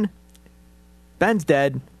 Ben's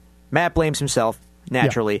dead. Matt blames himself,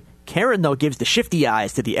 naturally. Yeah. Karen, though, gives the shifty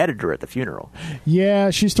eyes to the editor at the funeral.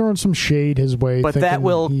 Yeah, she's throwing some shade his way, but that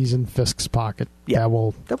will... he's in Fisk's pocket. Yeah,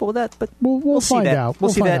 we'll find out.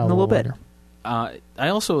 We'll see that in a little bit. I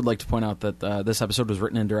also would like to point out that this episode was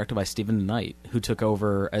written and directed by Stephen Knight, who took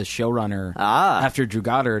over as showrunner after Drew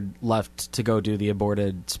Goddard left to go do the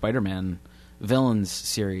aborted Spider-Man Villains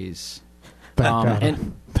series.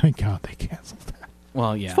 Thank God they canceled that.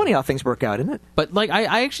 Well, yeah. It's funny how things work out, isn't it? But like,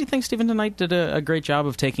 I actually think Stephen Knight did a great job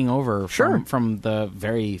of taking over from the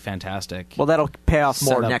very fantastic. Well, that'll pay off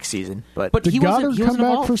more setup. next season. But did Goddard come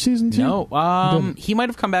back for season 2? No, he might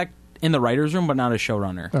have come back in the writers' room, but not as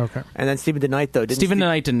showrunner. Okay. And then Stephen Knight, though,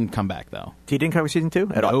 Knight didn't come back though. He didn't come for season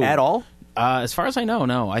 2 at all. As far as I know,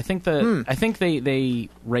 no. I think they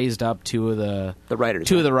raised up two of the writers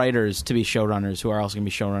to be showrunners, who are also going to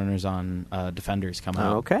be showrunners on Defenders coming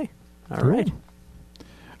out. Okay, all right.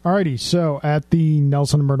 Alrighty. So at the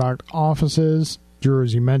Nelson and Murdoch offices, Drew,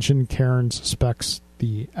 as you mentioned, Karen suspects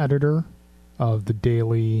the editor of the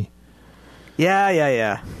Daily.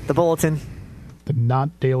 Yeah. The Bulletin. The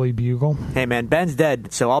Not Daily Bugle. Hey man, Ben's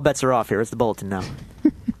dead, so all bets are off here. It's the Bulletin now.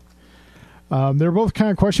 They're both kind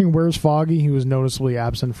of questioning where's Foggy. He was noticeably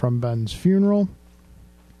absent from Ben's funeral.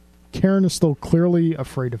 Karen is still clearly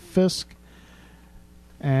afraid of Fisk.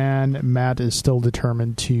 And Matt is still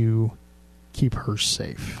determined to keep her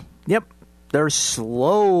safe. Yep. They're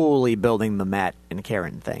slowly building the Matt and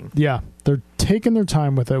Karen thing. Yeah. They're taking their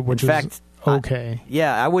time with it, which is okay.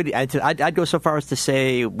 I'd go so far as to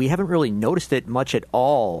say we haven't really noticed it much at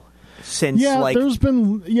all since, it's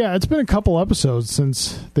been a couple episodes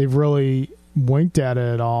since they've really winked at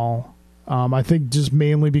it at all. I think just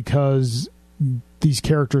mainly because these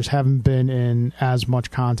characters haven't been in as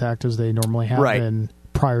much contact as they normally have been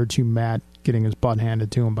prior to Matt getting his butt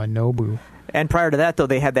handed to him by Nobu. And prior to that, though,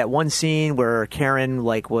 they had that one scene where Karen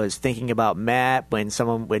was thinking about Matt when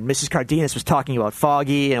Mrs. Cardenas was talking about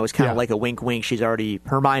Foggy, and it was kind of like a wink.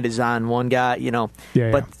 Her mind is on one guy,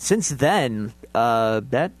 But since then,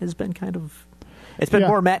 that has been it's been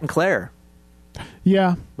more Matt and Claire.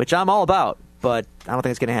 Yeah, which I'm all about, but I don't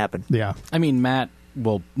think it's going to happen. Yeah, I mean, Matt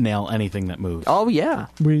will nail anything that moves. Oh yeah,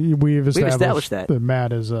 we've established that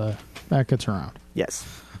Matt is Matt gets around. Yes.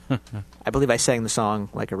 I believe I sang the song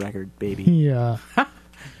like a record, baby. Yeah.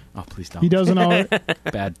 Oh, please don't. He doesn't always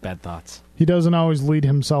bad thoughts. He doesn't always lead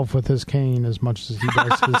himself with his cane as much as he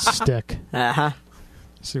does his stick.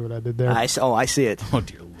 See what I did there? I see it. Oh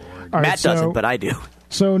dear Lord. Matt doesn't, but I do.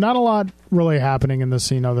 So not a lot really happening in this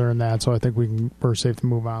scene other than that. So I think we're safe to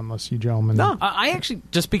move on unless you gentlemen. No, I actually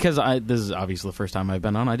just because this is obviously the first time I've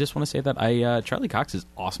been on. I just want to say that Charlie Cox is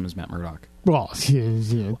awesome as Matt Murdock. Well,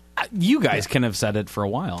 yeah. You guys can have said it for a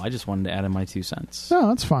while. I just wanted to add in my 2 cents. No,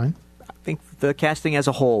 that's fine. I think the casting as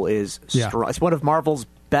a whole is strong. It's one of Marvel's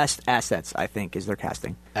best assets, I think, is their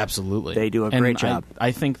casting. Absolutely. They do a great job.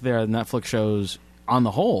 I think their Netflix shows, on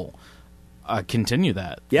the whole, continue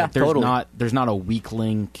that. Yeah, totally. There's not a weak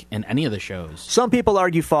link in any of the shows. Some people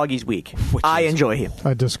argue Foggy's weak. I enjoy him.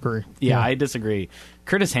 I disagree. Yeah, I disagree.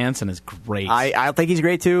 Curtis Hanson is great. I think he's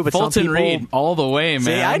great too, but Fulton some people... Reed all the way, man.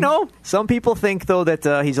 See, I know. Some people think, though,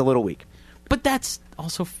 that he's a little weak. But that's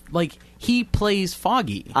also, he plays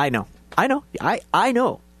Foggy. I know. I know.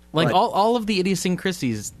 Like, all of the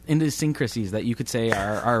idiosyncrasies that you could say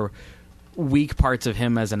are weak parts of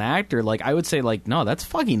him as an actor, I would say, no, that's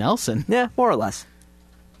Foggy Nelson. Yeah, more or less.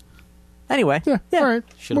 Anyway. Yeah. All right.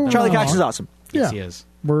 Charlie Cox is awesome. Yes, he is.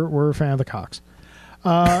 We're a fan of the Cox.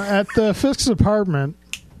 At the Fisk's apartment...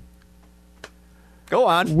 Go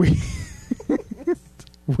on. We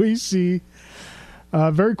see a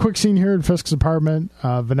very quick scene here in Fisk's apartment.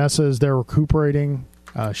 Vanessa is there recuperating.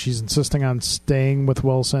 She's insisting on staying with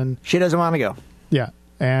Wilson. She doesn't want to go. Yeah.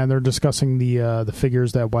 and they're discussing the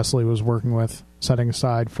figures that Wesley was working with, setting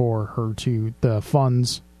aside for her the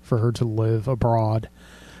funds for her to live abroad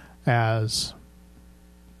as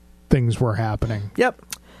things were happening. Yep.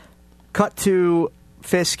 Cut to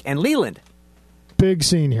Fisk and Leland. Big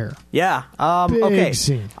scene here. Yeah. Big okay.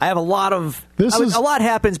 scene. I have a lot of... a lot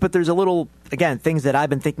happens, but there's a little, again, things that I've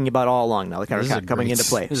been thinking about all along now that are coming into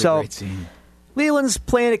play. This is a great scene. Leland's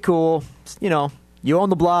playing it cool. You know, you own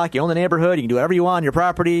the block, you own the neighborhood, you can do whatever you want on your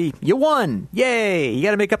property. You won. Yay. You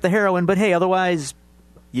got to make up the heroin, but hey, otherwise,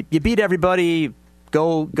 you beat everybody.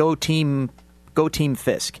 Go team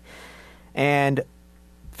Fisk. And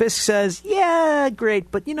Fisk says, yeah, great,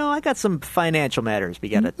 but, you know, I got some financial matters we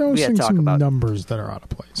got to talk some about. Numbers that are out of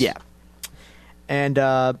place. Yeah. And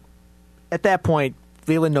at that point,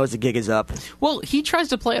 Leland knows the gig is up. Well, he tries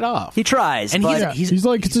to play it off. He tries, and but he's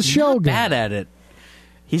like, it's a shell game. Bad at it.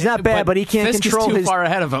 He's not bad, but he can't Fisk control is too his far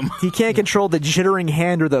ahead of him. He can't control the jittering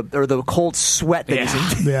hand or the cold sweat that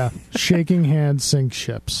he's in. Yeah, shaking hands sink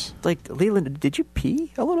ships. Like, Leland, did you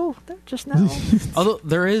pee a little there just now? Although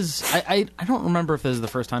there is, I don't remember if this is the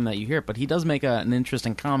first time that you hear it, but he does make an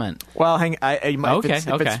interesting comment. Well,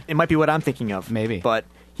 it might be what I'm thinking of, maybe. But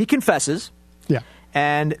he confesses. Yeah,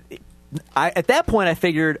 and at that point I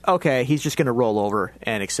figured, okay, he's just going to roll over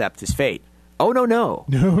and accept his fate. Oh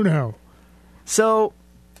no. So.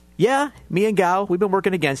 Yeah, me and Gao, we've been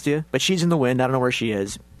working against you, but she's in the wind. I don't know where she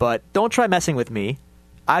is. But don't try messing with me.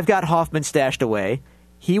 I've got Hoffman stashed away.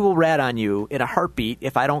 He will rat on you in a heartbeat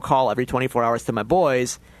if I don't call every 24 hours to my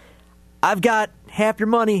boys. I've got half your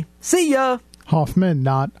money. See ya! Hoffman,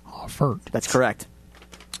 not Hoffert. That's correct.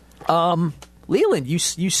 Leland, you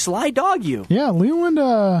sly dog you. Yeah,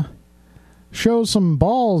 Leland shows some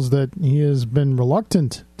balls that he has been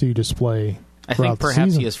reluctant to display. I think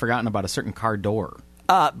perhaps he has forgotten about a certain car door.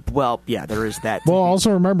 Well, yeah, there is that. Well,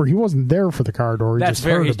 also remember, he wasn't there for the car door. He just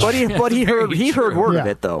heard about it. But he heard word of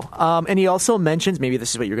it, though. And he also mentions, maybe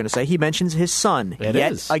this is what you're going to say, he mentions his son.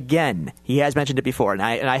 Again. He has mentioned it before, and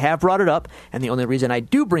I have brought it up, and the only reason I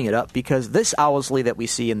do bring it up, because this Owlsley that we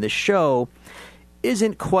see in this show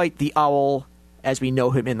isn't quite the owl as we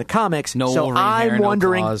know him in the comics. No I'm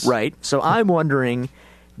wondering, claws. right, so I'm wondering...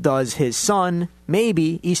 Does his son,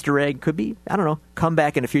 maybe, Easter egg, could be, I don't know, come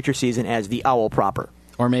back in a future season as the owl proper?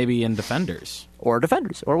 Or maybe in Defenders. Or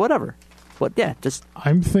whatever. But yeah, just...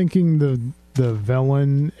 I'm thinking the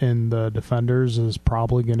villain in the Defenders is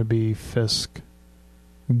probably going to be Fisk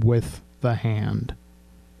with the Hand.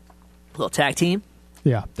 Little tag team?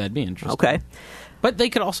 Yeah. That'd be interesting. Okay. But they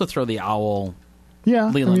could also throw the owl... Yeah,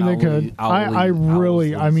 Leland, they could. Marvel's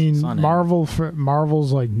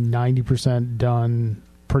like 90% done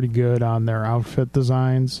pretty good on their outfit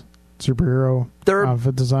designs, superhero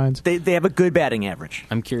outfit designs. They have a good batting average.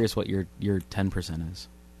 I'm curious what your 10% is.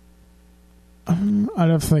 I'd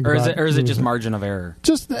have to think or is it just margin of error?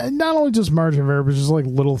 Just not only just margin of error, but just like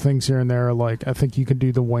little things here and there. Like I think you could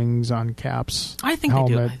do the wings on Cap's I think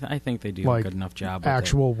helmet. they do. I think they do like a good enough job.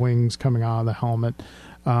 Actual wings coming out of the helmet.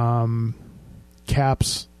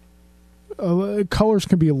 Cap's colors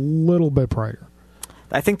can be a little bit brighter.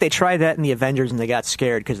 I think they tried that in the Avengers and they got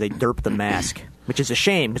scared because they derped the mask, which is a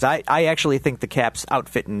shame because I actually think the Cap's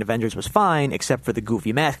outfit in Avengers was fine except for the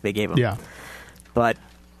goofy mask they gave him. Yeah, but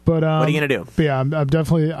what are you gonna do? Yeah, I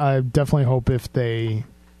definitely hope if they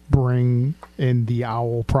bring in the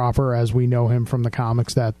owl proper as we know him from the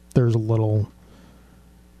comics that there's a little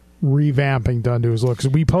revamping done to his look.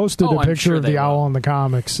 'Cause we posted a picture of the owl in the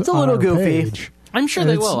comics. It's a little goofy. Page. I'm sure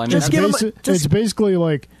they will. I mean, it's basically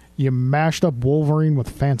like you mashed up Wolverine with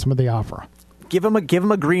Phantom of the Opera. Give him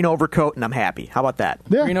a green overcoat, and I'm happy. How about that?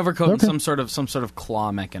 Yeah, green overcoat and some sort of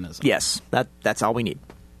claw mechanism. Yes, that's all we need.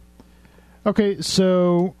 Okay,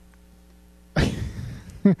 so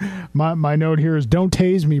my note here is don't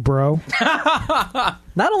tase me, bro.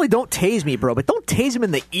 Not only don't tase me, bro, but don't tase him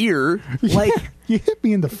in the ear. Like you hit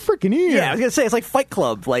me in the freaking ear. Yeah, I was gonna say it's like Fight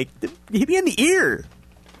Club. Like you hit me in the ear.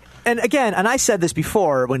 And again, and I said this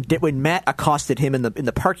before when Matt accosted him in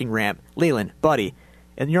the parking ramp. Leland, buddy,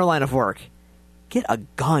 in your line of work, get a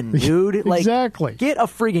gun, dude. Like, exactly. Get a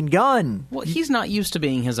friggin' gun. Well, he's not used to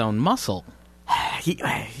being his own muscle.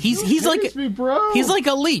 He's like me, bro. He's like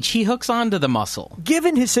a leech. He hooks onto the muscle.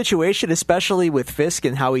 Given his situation, especially with Fisk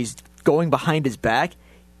and how he's going behind his back,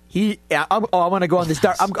 I want to go on this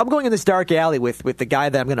dark. I'm going in this dark alley with the guy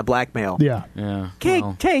that I'm going to blackmail. Yeah.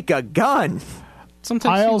 Take a gun.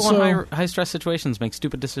 Sometimes people in high stress situations make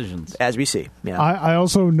stupid decisions, as we see. Yeah. I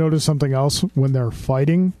also noticed something else when they're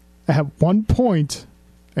fighting. At one point,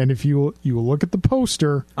 and if you look at the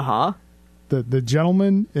poster, the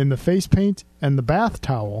gentleman in the face paint and the bath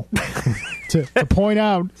towel to point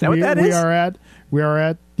out we are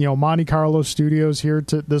at Monte Carlo Studios here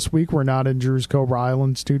this week. We're not in Drew's Cobra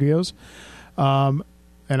Island Studios.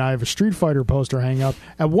 And I have a Street Fighter poster hanging up.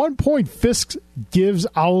 At one point, Fisk gives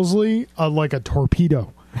Owlsley a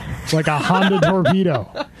torpedo. It's like a Honda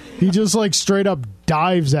torpedo. He just straight up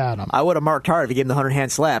dives at him. I would have marked hard if he gave him the 100-hand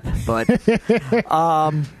slap, but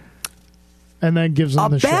and then gives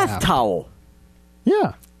him the bath shaft. towel.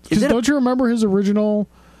 Yeah, because don't you remember his original?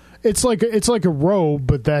 It's like a robe,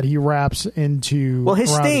 but that he wraps into. Well,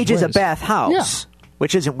 his stage is a waist. bathhouse,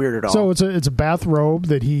 which isn't weird at all. So it's a bath robe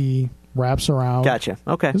that he wraps around. Gotcha.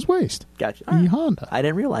 Okay. His waist. Gotcha. E Honda. I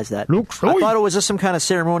didn't realize that. Looks I right. thought it was just some kind of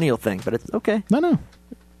ceremonial thing, but it's okay. No.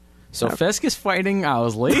 So Fisk is fighting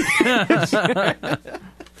Owlsley.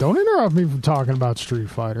 Don't interrupt me from talking about Street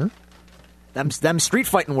Fighter. Them street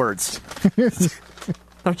fighting words.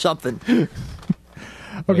 Or something.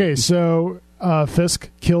 Okay, so Fisk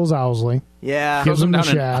kills Owlsley. Yeah. Gives him the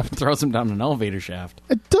shaft. Throws him down an elevator shaft.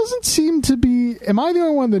 It doesn't seem to be... Am I the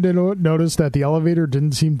only one that didn't notice that the elevator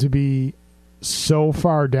didn't seem to be so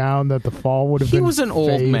far down that the fall would have been He was an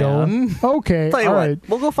old fatal? man. Okay, Tell you all what, right.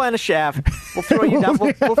 We'll go find a shaft. We'll throw you down.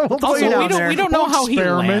 We'll throw Also, you down there. we don't know how he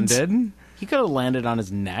Experiment. landed. He could have landed on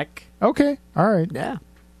his neck. Okay, all right. Yeah.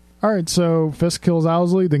 All right, so Fisk kills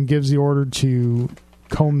Owlsley, then gives the order to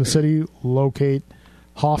comb the city, locate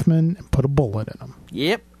Hoffman, and put a bullet in him.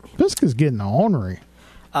 Yep. Fisk is getting ornery,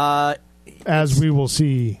 as we will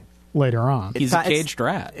see later on. He's a caged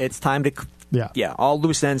rat. It's time to... Yeah. Yeah, all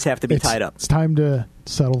loose ends have to be tied up. It's time to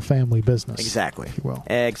settle family business. Exactly. If you will.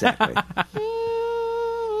 Exactly.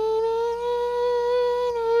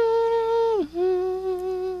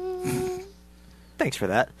 Thanks for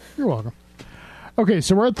that. You're welcome. Okay,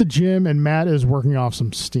 so we're at the gym, and Matt is working off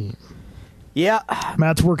some steam. Yeah.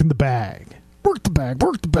 Matt's working the bag. Work the bag.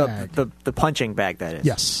 Work the bag. The punching bag, that is.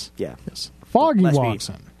 Yes. Yeah. Yes. Foggy Lest we- walks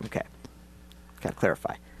in. Okay. Gotta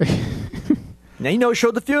clarify. Now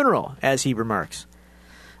showed the funeral, as he remarks.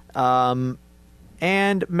 And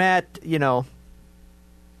Matt,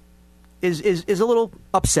 is a little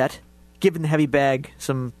upset, giving the heavy bag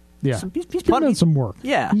some... Yeah. He's giving it some work.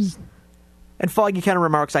 Yeah. And Foggy kind of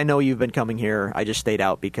remarks, I know you've been coming here. I just stayed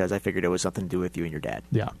out because I figured it was something to do with you and your dad.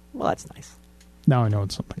 Yeah. Well, that's nice. Now I know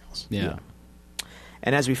it's something else. Yeah.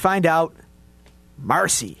 And as we find out,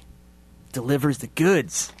 Marcy delivers the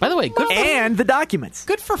goods. By the way, good And the documents.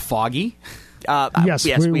 good for Foggy. Yes,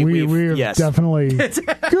 we yes. definitely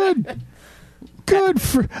good. Good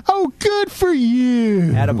for you.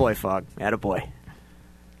 Attaboy, Fog. Attaboy.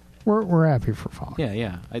 We're happy for Fogg.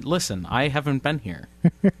 Yeah. Listen, I haven't been here.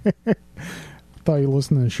 Thought you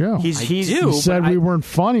listened to the show. He's do. You said but we weren't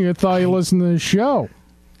funny. I thought you listened to the show.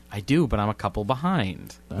 I do, but I'm a couple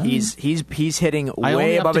behind. He's hitting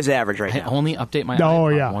way above his average right I now. only update my Oh,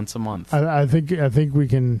 iPod yeah. once a month. I think we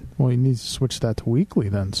can. Well, you need to switch that to weekly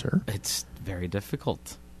then, sir. It's very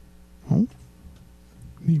difficult. You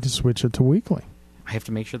need to switch it to weekly. I have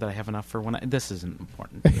to make sure that I have enough for when this isn't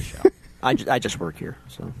important to the show. I just work here,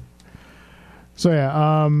 so. So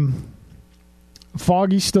yeah,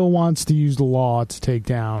 Foggy still wants to use the law to take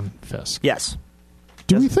down Fisk. Yes.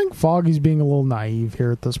 Do we think Foggy's being a little naive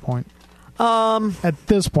here at this point? At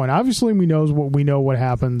this point, obviously we know what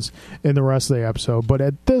happens in the rest of the episode, but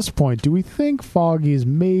at this point, do we think Foggy is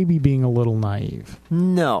maybe being a little naive?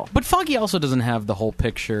 No. But Foggy also doesn't have the whole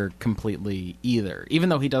picture completely either. Even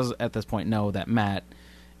though he does at this point know that Matt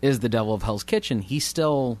is the devil of Hell's Kitchen, he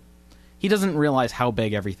doesn't realize how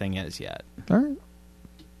big everything is yet. All right.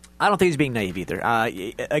 I don't think he's being naive either.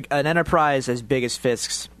 An enterprise as big as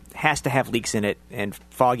Fisk's has to have leaks in it, and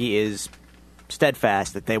Foggy is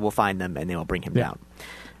steadfast that they will find them and they will bring him down.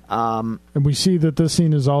 And we see that this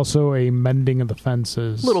scene is also a mending of the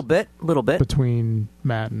fences. Little bit. Between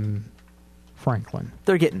Matt and Franklin.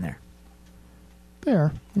 They're getting there.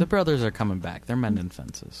 There. The brothers are coming back. They're mending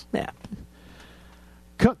fences. Yeah.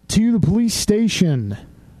 Cut to the police station.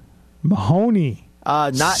 Mahoney.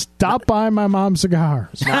 Stop by my mom's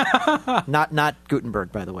cigars. Not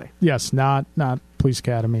Gutenberg, by the way. Yes, not Police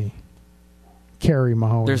Academy. Carrie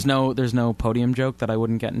Mahoney. There's no podium joke that I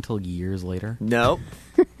wouldn't get until years later. Nope.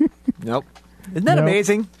 Nope. Isn't that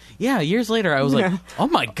amazing? Yeah, years later I was like, oh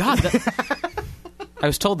my god. I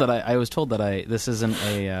was told that this isn't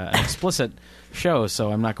an explicit show,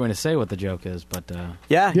 so I'm not going to say what the joke is. But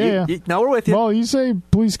Yeah. No, we're with you. Well, you say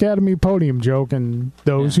Police Academy podium joke, and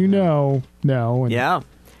those who know. And yeah.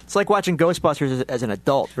 It's like watching Ghostbusters as an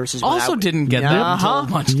adult versus when also didn't get that until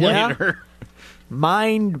much later.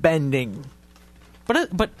 Mind bending.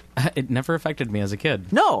 But it never affected me as a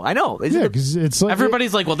kid. No, I know. Yeah, because it's like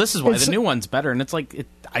Everybody's like, well, this is why the new one's better. And it's like,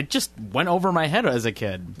 I just went over my head as a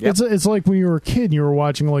kid. Yep. It's like when you were a kid and you were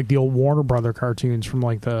watching like the old Warner Brother cartoons from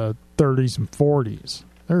like the 30s and 40s.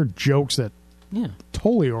 There are jokes that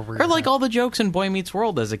totally over your Or like head. all the jokes in Boy Meets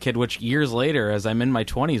World as a kid, which years later, as I'm in my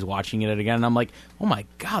 20s watching it again, and I'm like, oh my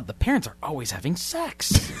God, the parents are always having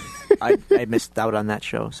sex. I missed out on that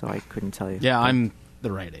show, so I couldn't tell you. Yeah, I'm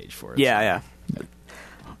the right age for it. Yeah.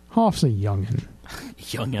 Hoff's a youngin'.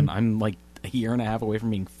 Youngin', I'm like a year and a half away from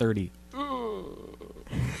being 30.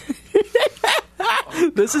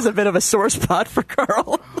 This is a bit of a sore spot for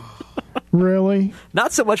Carl. Really?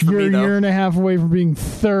 Not so much for You're me, a though. year and a half away from being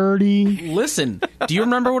 30. Listen, do you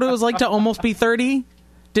remember what it was like to almost be 30?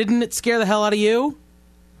 Didn't it scare the hell out of you?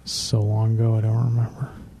 So long ago, I don't remember.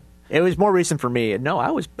 It was more recent for me. No, I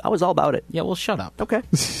was all about it. Yeah, well, shut up. Okay.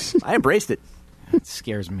 I embraced it. It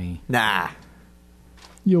scares me. Nah.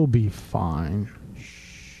 You'll be fine.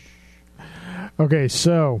 Okay,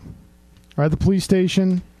 so we're at the police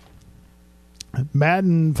station. Matt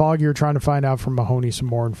and Foggy are trying to find out from Mahoney some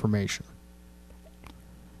more information.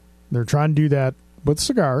 They're trying to do that with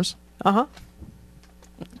cigars. Uh-huh.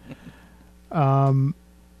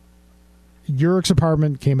 Urick's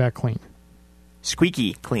apartment came back clean.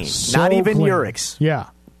 Squeaky clean. So Not even clean. Urick's Yeah.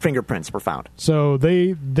 fingerprints were found. So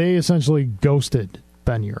they essentially ghosted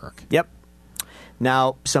Ben Urick. Yep.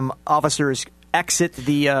 Now, some officers exit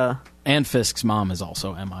the... And Fisk's mom is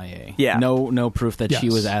also MIA. Yeah. No proof that she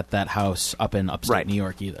Yes. was at that house up in upstate Right. New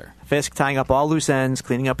York either. Fisk tying up all loose ends,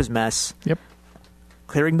 cleaning up his mess. Yep.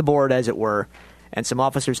 Clearing the board, as it were. And some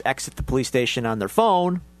officers exit the police station on their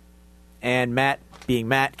phone. And Matt, being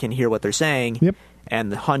Matt, can hear what they're saying. Yep.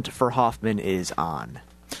 And the hunt for Hoffman is on.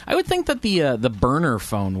 I would think that the burner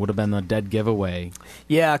phone would have been the dead giveaway.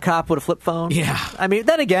 Yeah, a cop with a flip phone. Yeah. I mean,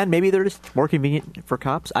 then again, maybe they're just more convenient for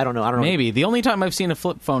cops. I don't know. Maybe. The only time I've seen a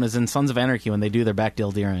flip phone is in Sons of Anarchy when they do their back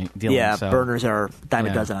dealing. Yeah, so. burners are a dime a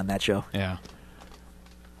Yeah. dozen on that show. Yeah.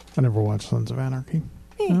 I never watched Sons of Anarchy.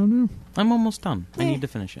 I don't know. I'm almost done. I need to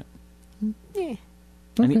finish it.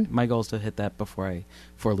 Okay. My goal is to hit that before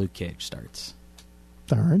Luke Cage starts.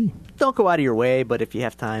 Alrighty. Don't go out of your way, but if you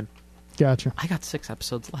have time, Gotcha. I got 6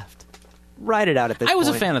 episodes left. ride it out at this I point. was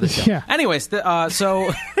a fan of the show. Yeah. Anyways,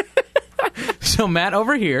 so Matt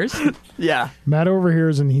overhears. Yeah, Matt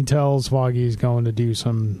overhears and he tells Foggy he's going to do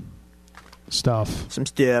some stuff. some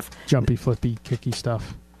stiff. Jumpy, flippy, kicky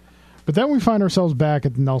stuff. But then we find ourselves back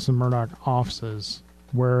at the Nelson Murdoch offices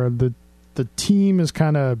where the team is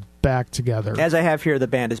kind of back together. As I have here, the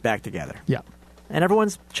band is back together. Yeah. And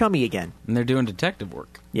everyone's chummy again. And they're doing detective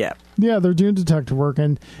work. Yeah. Yeah, they're doing detective work,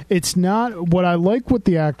 and it's not what I like what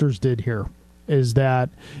the actors did here is that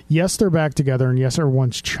yes, they're back together, and yes,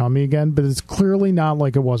 everyone's chummy again, but it's clearly not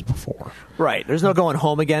like it was before. Right. There's no going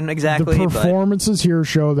home again exactly. The but performances here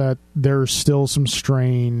show that there's still some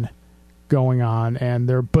strain going on, and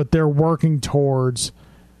they're working towards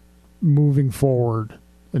moving forward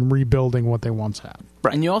and rebuilding what they once had.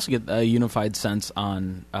 Right. And you also get a unified sense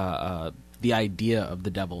on the idea of the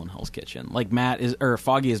devil in Hell's Kitchen. Like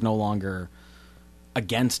Foggy is no longer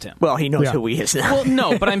against him. Well, he knows Yeah. who he is now. Well,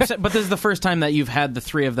 no, but but this is the first time that you've had the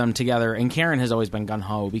three of them together, and Karen has always been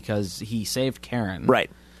gung-ho because he saved Karen. Right.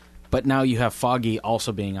 But now you have Foggy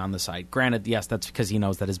also being on the side. Granted, yes, that's because he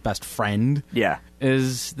knows that his best friend Yeah.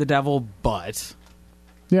 is the devil, but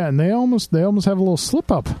Yeah, and they almost have a little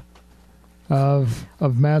slip up of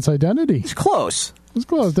Matt's identity. It's close. It's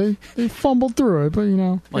close. They fumbled through it, but you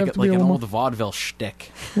know, you like have to be an a little, old vaudeville shtick.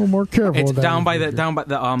 little more careful. It's with that. down by the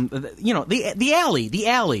the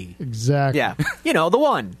alley. Exactly. Yeah. The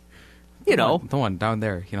one. The one down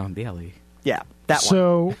there, the alley. Yeah. That one.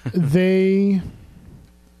 So they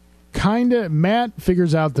Matt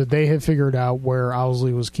figures out that they have figured out where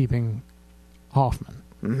Owsley was keeping Hoffman.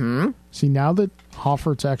 Mm-hmm. See, now that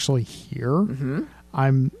Hoffert's actually here,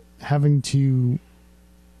 I'm having to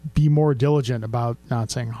be more diligent about not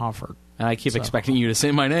saying Hoffert. And I keep expecting you to say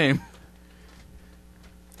my name.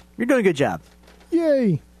 You're doing a good job.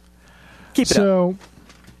 Yay! Keep it up. So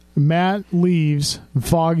Matt leaves.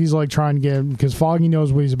 Foggy's like trying to get him because Foggy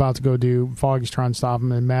knows what he's about to go do. Foggy's trying to stop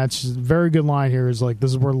him, and Matt's very good line here is like,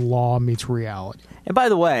 "This is where law meets reality." And by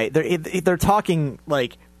the way, they're talking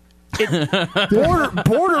like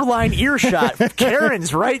borderline earshot.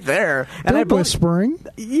 Karen's right there, and They're whispering.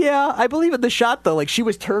 I believe in the shot though. Like she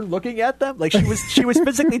was turned looking at them. Like she was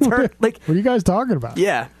physically turned. Like What are you guys talking about?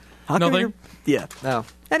 yeah. How come Nothing. you're- Yeah. No.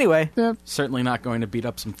 Anyway, Yeah. Certainly not going to beat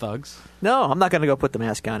up some thugs. no, I'm not going to go put the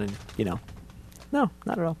mask on and no,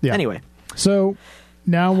 not at all. Yeah. Anyway, So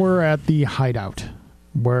now we're at the hideout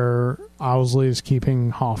where Owsley is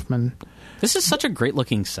keeping Hoffman. This is such a great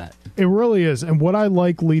looking set. It really is. And what I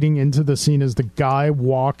like leading into the scene is the guy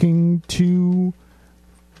walking to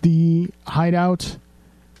the hideout.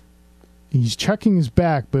 He's checking his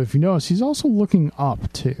back, but if you notice, he's also looking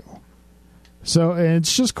up too. So and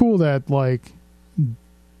it's just cool that, like,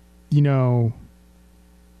 you know,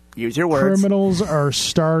 use your words. Criminals are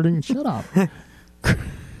starting. Shut up.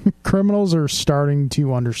 Criminals are starting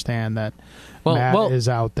to understand that Matt is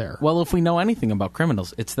out there. Well, if we know anything about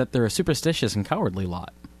criminals, it's that they're a superstitious and cowardly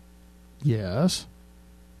lot. Yes.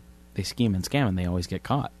 They scheme and scam, and they always get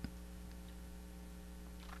caught.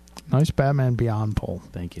 Nice Batman Beyond pull.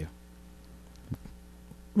 Thank you.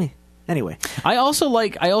 Anyway, I also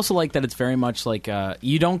like that it's very much like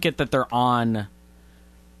you don't get that they're on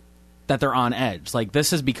edge. Like,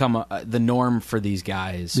 this has become the norm for these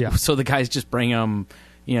guys. Yeah. So the guys just bring them,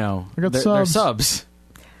 their subs.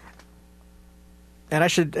 And I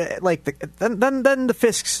should then the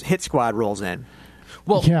Fisk's hit squad rolls in.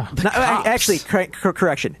 Well, yeah. Actually,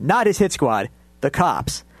 correction, not his hit squad, the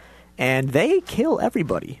cops, and they kill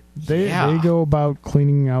everybody. They go about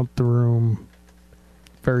cleaning out the room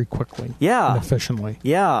very quickly, and efficiently.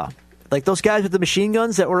 Yeah, like those guys with the machine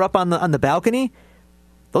guns that were up on the balcony.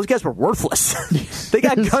 Those guys were worthless. They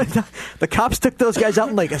got gunned. The cops took those guys out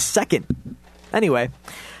in like a second. Anyway,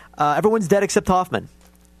 everyone's dead except Hoffman.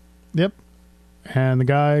 Yep. And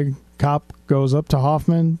the cop goes up to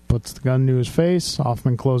Hoffman, puts the gun to his face.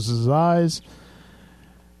 Hoffman closes his eyes.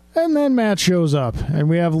 And then Matt shows up. And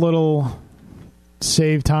we have a little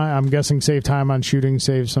save time. I'm guessing save time on shooting,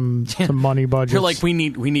 save some money budget. You're like, we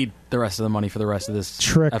need the rest of the money for the rest of this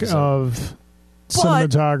trick episode. Of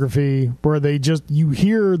cinematography where you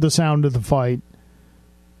hear the sound of the fight,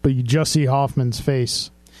 but you just see Hoffman's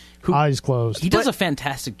face, eyes closed. He does a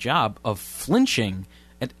fantastic job of flinching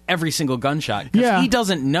at every single gunshot because he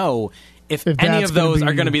doesn't know if any of those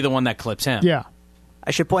are going to be the one that clips him. Yeah.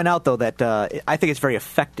 I should point out, though, that I think it's very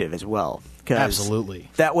effective as well. Absolutely.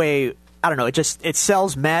 That way, I don't know, it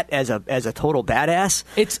sells Matt as a total badass.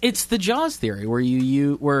 It's the Jaws theory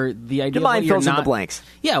where the idea the mind of what fills you're in the blanks.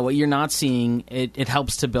 Yeah, what you're not seeing, it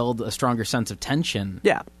helps to build a stronger sense of tension.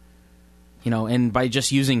 Yeah. And by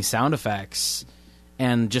just using sound effects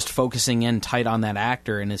and just focusing in tight on that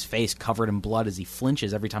actor and his face covered in blood as he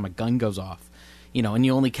flinches every time a gun goes off. And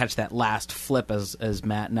you only catch that last flip as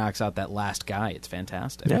Matt knocks out that last guy. It's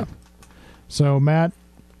fantastic. Yeah. So Matt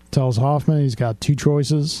tells Hoffman he's got two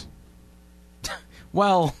choices.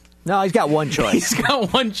 Well, no, he's got one choice. He's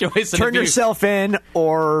got one choice. Turn yourself in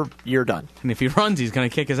or you're done. And if he runs, he's going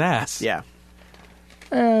to kick his ass. Yeah.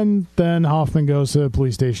 And then Hoffman goes to the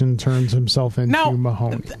police station, turns himself into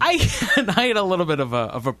Mahoney. I had a little bit of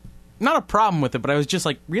a not a problem with it, but I was just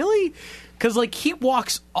like, really? Because he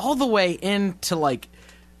walks all the way into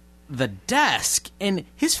the desk, and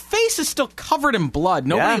his face is still covered in blood.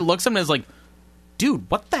 Nobody looks at him and is like, dude,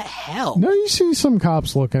 what the hell? No, you see some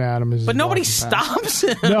cops looking at him. But nobody stops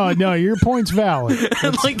him. No, your point's valid.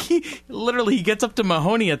 And he gets up to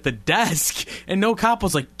Mahoney at the desk, and no cop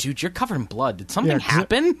was like, dude, you're covered in blood. Did something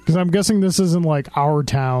happen? Because I'm guessing this isn't like Our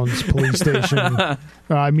Town's police station.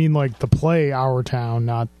 I mean, like the play Our Town,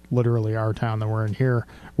 not literally Our Town that we're in here,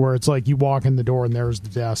 where it's like you walk in the door and there's the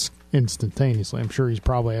desk instantaneously. I'm sure he's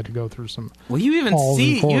probably had to go through some. Well, you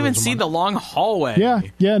even see the long hallway.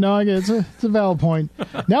 Yeah, no, I get it. It's a valid point.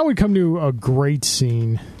 Now we come to a great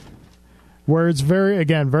scene where it's very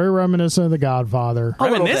reminiscent of The Godfather.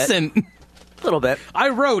 Reminiscent? A little bit. I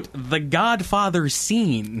wrote The Godfather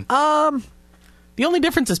scene. The only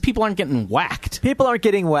difference is people aren't getting whacked. People aren't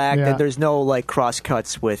getting whacked, and there's no cross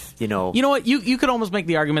cuts with You know what? You could almost make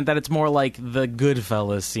the argument that it's more like the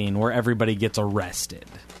Goodfellas scene where everybody gets arrested.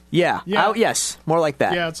 Yeah. Yes, more like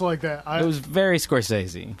that. Yeah, it's like that. It was very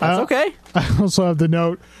Scorsese. That's okay. I also have the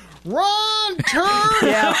note, run, Turk!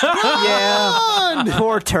 Yeah.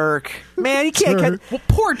 Poor Turk. Man, he can't... Well,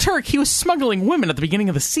 poor Turk. He was smuggling women at the beginning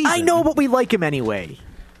of the season. I know, but we like him anyway.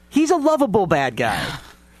 He's a lovable bad guy.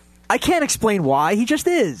 I can't explain why. He just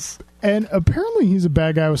is. And apparently he's a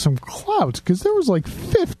bad guy with some clout, because there was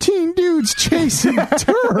 15 dudes chasing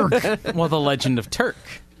Turk. Well, the legend of Turk.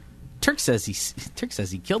 Turk says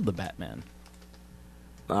he killed the Batman.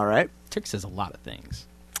 All right. Turk says a lot of things.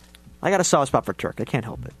 I got a soft spot for Turk. I can't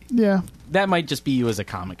help it. Yeah. That might just be you as a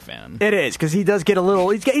comic fan. It is, because he does get a little...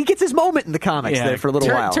 He gets his moment in the comics there for a little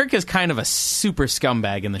while. Turk is kind of a super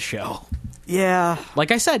scumbag in the show. Yeah. Like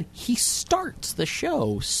I said, he starts the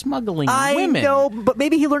show smuggling women. I know, but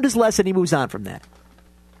maybe he learned his lesson. He moves on from that.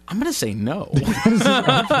 I'm going to say no.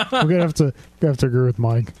 We're going to have to agree with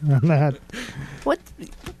Mike on that. What?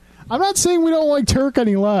 I'm not saying we don't like Turk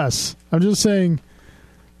any less. I'm just saying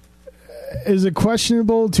Is it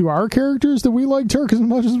questionable to our characters that we like Turk as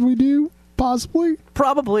much as we do? Possibly.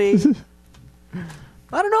 Probably.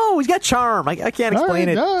 I don't know. He's got charm. I can't explain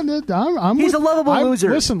it. No, He's a lovable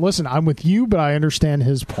loser. Listen. I'm with you, but I understand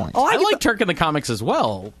his point. I like Turk in the comics as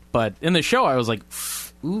well, but in the show, I was like,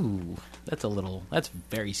 ooh, that's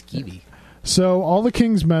very skeevy. So all the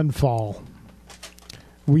King's men fall.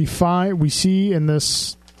 We see in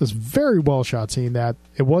this very well shot scene that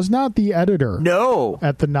it was not the editor. No.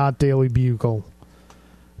 At the Not Daily Bugle.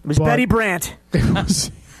 It was Betty Brant.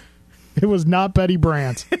 It was not Betty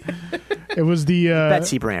Brant. It was the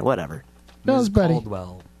Betsy Brant, whatever. No, it was Betty.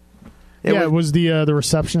 Caldwell. It was the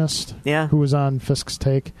receptionist. Yeah. Who was on Fisk's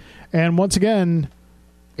take, and once again,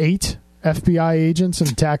 8 FBI agents in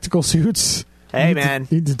tactical suits. Hey, man,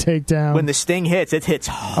 need to take down when the sting hits. It hits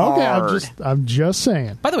hard. Okay, I'm just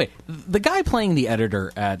saying. By the way, the guy playing the editor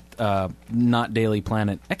at Not Daily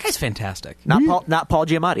Planet, that guy's fantastic. Not Paul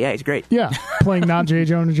Giamatti. Yeah, he's great. Yeah, playing not J.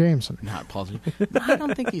 Jonah Jameson. Not Paul Giamatti. I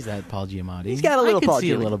don't think he's that Paul Giamatti. He's got a little I could Paul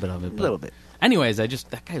see Giamatti. a little bit of it. A little bit. Anyways,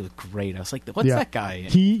 that guy was great. I was like, what's that guy?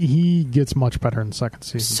 He gets much better in the second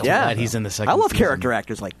season. So glad he's in the second I love season. character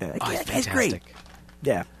actors like that. Oh, That guy's great.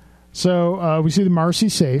 Yeah. So we see the Marcy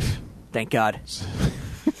safe. Thank God.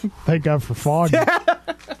 Thank God for fog. Anyway.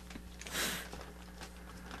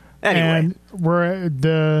 And we're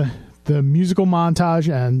the musical montage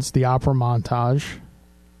ends, the opera montage,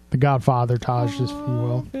 the Godfather tage, if you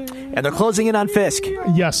will. And they're closing in on Fisk.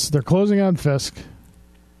 Yes, they're closing on Fisk.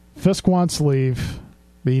 Fisk wants to leave,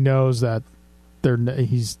 but he knows that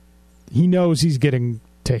he knows he's getting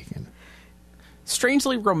taken.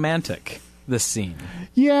 Strangely romantic, this scene.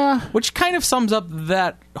 Yeah. Which kind of sums up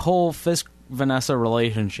that whole Fisk-Vanessa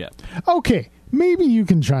relationship. Okay, maybe you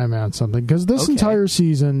can chime in on something, because this entire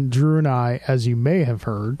season, Drew and I, as you may have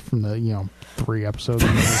heard from the 3 episodes we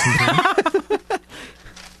listened to,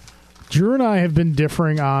 Drew and I have been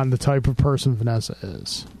differing on the type of person Vanessa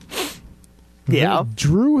is. Yeah.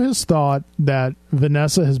 Drew has thought that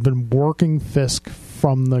Vanessa has been working Fisk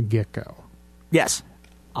from the get-go. Yes.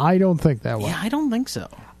 I don't think that way. Yeah, I don't think so.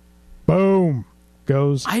 Boom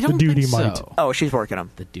goes I don't the duty think might. so. Oh, she's working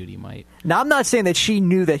him. The duty might. Now, I'm not saying that she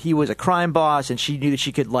knew that he was a crime boss and she knew that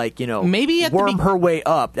she could, maybe at worm her way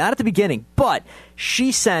up. Not at the beginning, but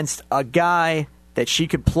she sensed a guy that she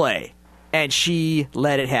could play, and she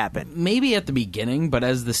let it happen. Maybe at the beginning, but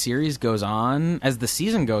as the series goes on, as the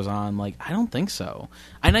season goes on, I don't think so.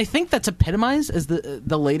 And I think that's epitomized as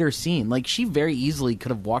the later scene. She very easily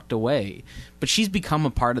could have walked away, but she's become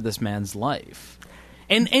a part of this man's life.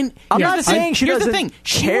 And I'm not saying she doesn't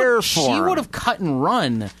care for She him. would have cut and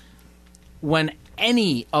run when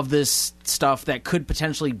any of this stuff that could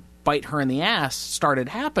potentially bite her in the ass started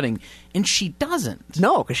happening, and she doesn't.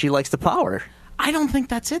 No, because she likes the power. I don't think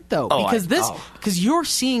that's it, though, because you're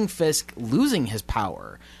seeing Fisk losing his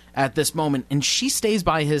power at this moment, and she stays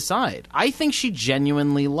by his side. I think she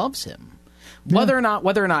genuinely loves him, whether or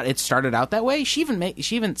not it started out that way. She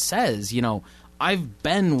even says, I've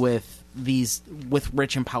been with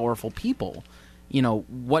rich and powerful people.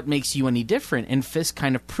 What makes you any different? And Fisk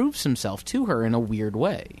kind of proves himself to her in a weird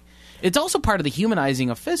way. It's also part of the humanizing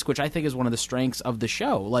of Fisk, which I think is one of the strengths of the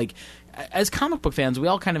show. As comic book fans, we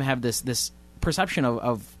all kind of have this perception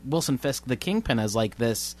of Wilson Fisk, the Kingpin, as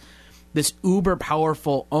this uber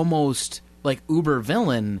powerful, almost uber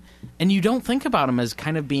villain, and you don't think about him as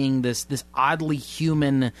kind of being this oddly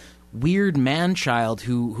human, weird man-child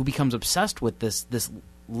who becomes obsessed with this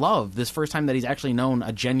love, this first time that he's actually known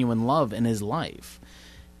a genuine love in his life.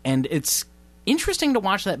 And it's interesting to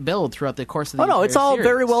watch that build throughout the course of the it's all series.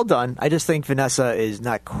 very well done. I just think Vanessa is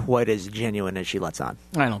not quite as genuine as she lets on.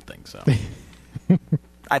 I don't think so.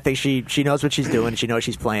 I think she knows what she's doing. She knows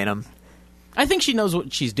she's playing him. I think she knows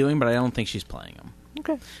what she's doing, but I don't think she's playing him.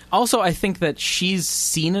 Okay. Also, I think that she's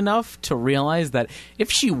seen enough to realize that if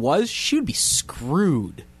she was, she would be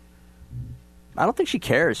screwed. I don't think she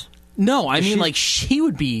cares. No, I mean, she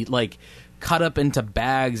would be, cut up into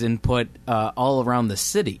bags and put all around the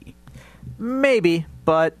city. Maybe,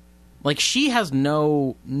 but... she has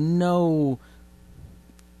no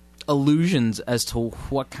illusions as to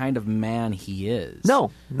what kind of man he is.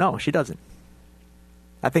 No, she doesn't.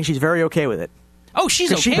 I think she's very okay with it. Oh,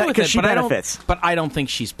 she's okay with it, she but benefits. I don't think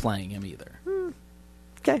she's playing him either.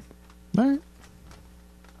 Okay. All right.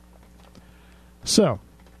 So,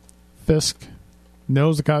 Fisk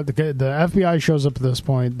knows the FBI shows up at this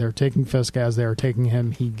point. They're taking Fisk as they are taking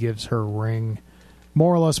him. He gives her a ring,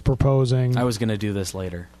 more or less proposing. I was going to do this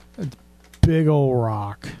later. Big old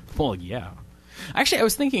rock. Well, yeah. Actually, I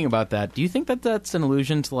was thinking about that. Do you think that that's an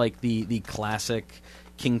allusion to the classic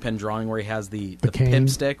Kingpin drawing where he has the cane? pip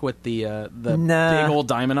stick with the Nah. big old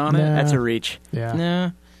diamond on it. That's a reach. Yeah.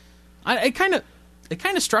 Nah. It kind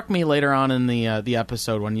of struck me later on in the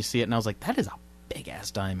episode when you see it, and I was like, that is a big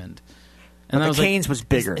ass diamond. And But I the was Canes was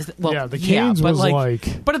bigger. Yeah, the Canes but was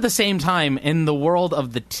like- But at the same time, in the world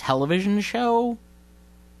of the television show,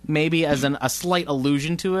 maybe as a slight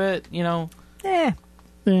allusion to it, Yeah.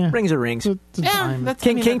 Rings are rings. It's a diamond. that's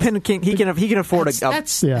Kingpin, he can afford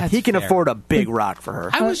that's he can fair. afford a big rock for her.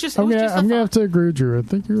 I was just. It was just a I'm gonna thought. have to agree with Drew. I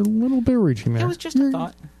think you're a little bit reaching there. It was just a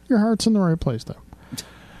thought. Your heart's in the right place, though.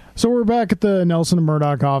 So we're back at the Nelson and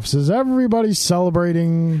Murdoch offices. Everybody's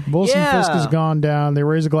celebrating. Wilson Yeah. Fisk has gone down. They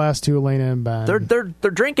raise a glass to Elena and Ben.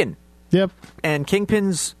 They're drinking, Yep. and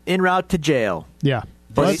Kingpin's en route to jail. Yeah.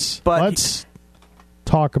 But- Let's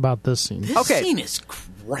talk about this scene. This Okay. scene is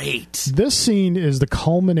great. This scene is the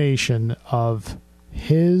culmination of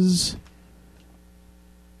his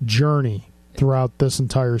journey throughout this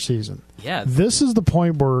entire season. Yeah. This is the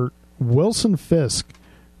point where Wilson Fisk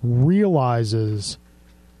realizes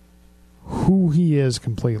who he is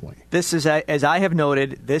completely. This is, as I have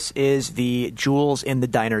noted, this is the Jules in the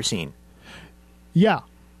diner scene. Yeah.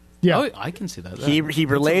 Yeah. Oh, I can see that. He That's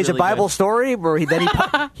relays a really Bible good- story where he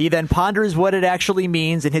then ponders what it actually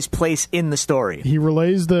means and his place in the story. He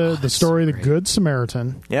relays the story of the great. Good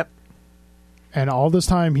Samaritan, Yep. and all this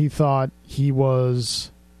time he thought he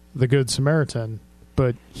was the Good Samaritan,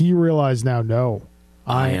 but he realized now, no,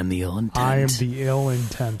 I am the ill intent. I am the ill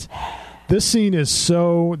intent. This scene is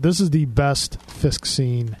this is the best Fisk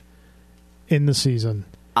scene in the season.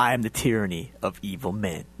 I am the tyranny of evil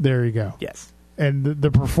men. There you go. Yes. And the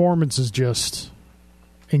performance is just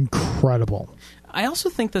incredible. I also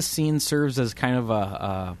think this scene serves as kind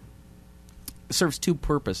of serves two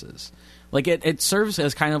purposes. Like it serves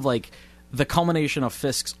as kind of like the culmination of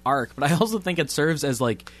Fisk's arc, but I also think it serves as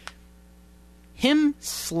like him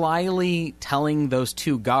slyly telling those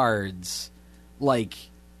two guards, like,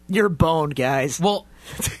 You're boned, guys. well,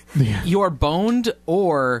 Yeah. you're boned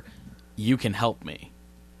or you can help me.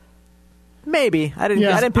 Maybe. I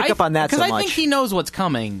didn't pick up on that so much. Because I think he knows what's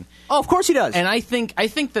coming. Oh, of course he does. And I think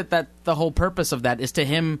that the whole purpose of that is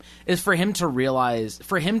for him to realize,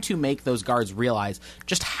 for him to make those guards realize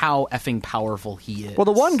just how effing powerful he is. well,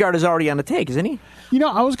 the one guard is already on the take, isn't he? You know,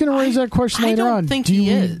 I was going to raise that question I later don't on. think do he we,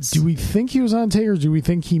 is. Do we think he was on take, or do we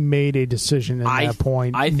think he made a decision at that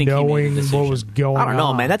point, I think he made a knowing what decision. was going on? I don't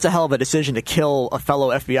know, man. That's a hell of a decision to kill a fellow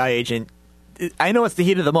FBI agent. I know it's the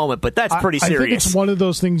heat of the moment, but that's pretty I think serious. it's one of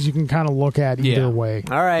those things you can kind of look at either Yeah. way.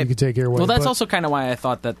 All right. You can take either way. Well, that's but- also kind of why I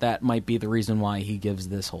thought that might be the reason why he gives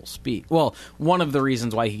this whole speech. Well, one of the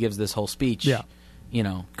reasons why he gives this whole speech. Yeah. You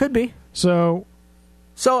know. Could be. So,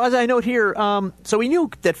 So, as I note here, so we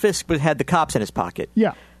knew that Fisk had the cops in his pocket.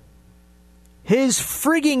 yeah. His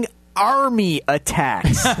frigging army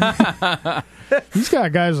attacks. He's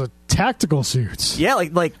got guys with tactical suits. Yeah,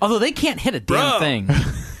 like. Although they can't hit a damn Bro. thing.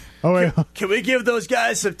 Oh, wait. Can we give those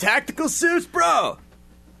guys some tactical suits, bro?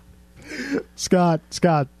 Scott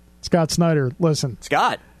Snyder, listen.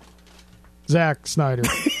 Scott. Zack Snyder.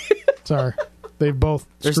 Sorry. They both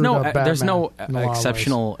There's screwed no up Batman there's no in a lot of ways.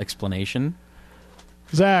 exceptional explanation.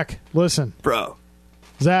 Zach, listen. Bro.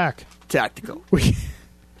 Zach, Tactical.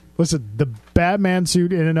 listen, the Batman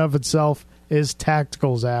suit in and of itself is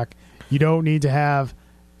tactical, Zach. You don't need to have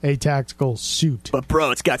a tactical suit. But,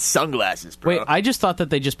 bro, it's got sunglasses, bro. Wait, I just thought that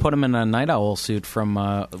they just put him in a night owl suit from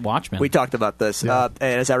Watchmen. We talked about this. Yeah.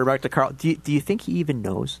 And as I remarked to Carl, do you think he even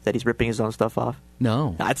knows that he's ripping his own stuff off?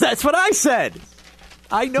 No. That's what I said.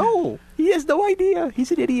 I know. He has no idea.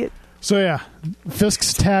 He's an idiot. So yeah,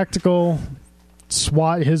 Fisk's tactical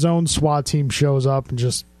SWAT, his own SWAT team shows up and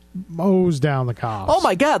just mows down the cops. Oh,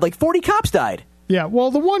 my God. Like 40 cops died. Yeah,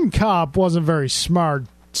 well, the one cop wasn't very smart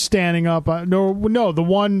standing up. No, the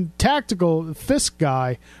one tactical Fisk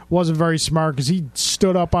guy wasn't very smart because he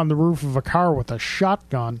stood up on the roof of a car with a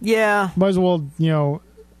shotgun. Yeah. Might as well,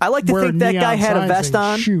 I like to wear think that neon guy had a signs vest and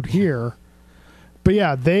on. shoot here. But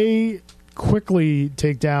yeah, they quickly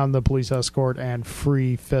take down the police escort and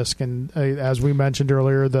free Fisk. And as we mentioned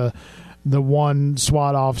earlier, the one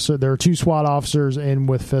SWAT officer, there are two SWAT officers in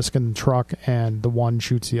with Fisk in the truck, and the one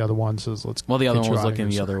shoots the other one, says, let's Well, the other get one you was out of looking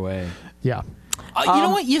here, the sir. other way. Yeah. You know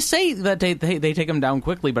what? You say that they take him down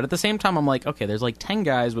quickly, but at the same time, I'm like, okay, there's like 10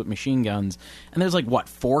 guys with machine guns, and there's like, what,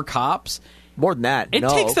 4 cops? More than that. It no.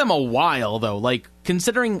 takes them a while, though. Like,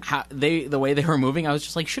 considering how the way they were moving, I was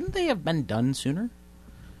just like, shouldn't they have been done sooner?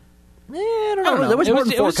 I don't I know. don't know. There was It more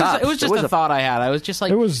than 4 cops. It was just a thought I had. I was just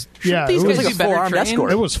like, It was, shouldn't yeah, these it guys was be like a better four-armed trained?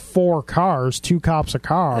 escort. It was 4 cars, 2 cops a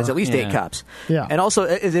car. There's at least 8 Yeah. cops. Yeah. And also,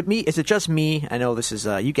 is it me? Is it just me? I know this is.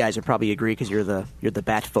 You guys would probably agree because you're the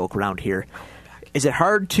bat folk around here. Is it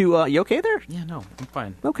hard to... you okay there? Yeah, no, I'm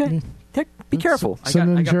fine. Okay. Be careful. I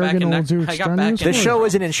got back in The show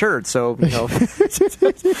isn't insured, so,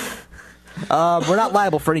 we're not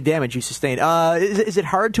liable for any damage you sustained. Is it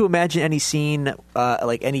hard to imagine any scene,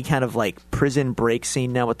 like any kind of like prison break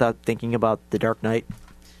scene now without thinking about The Dark Knight?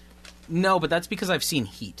 No, but that's because I've seen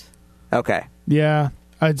Heat. Okay. Yeah,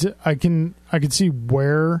 I can see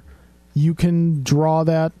where you can draw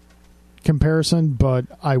that comparison, but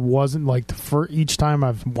I wasn't like for each time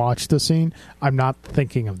I've watched the scene, I'm not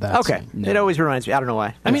thinking of that. Okay, scene. No. It always reminds me. I don't know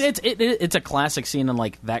why. I mean, it's a classic scene in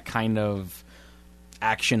like that kind of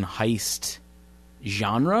action heist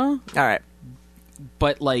genre. All right,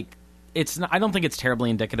 but like it's not, I don't think it's terribly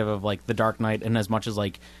indicative of like The Dark Knight, in as much as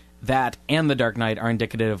like that and The Dark Knight are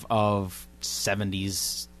indicative of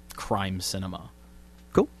 70s crime cinema.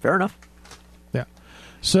 Cool, fair enough. Yeah.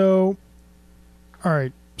 So, all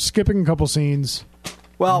right, skipping a couple scenes.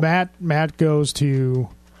 Well, Matt goes to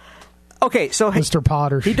so Mr.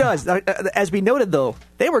 Potter. He does. As we noted, though,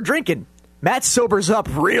 they were drinking. Matt sobers up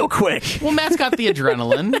real quick. Well, Matt's got the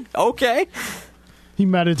adrenaline. Okay. He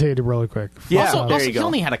meditated really quick. Yeah, also, there you he go.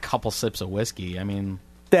 only had a couple sips of whiskey. I mean,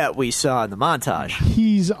 That we saw in the montage.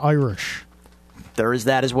 He's Irish. There is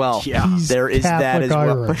that as well. Yeah. He's there is that as Catholic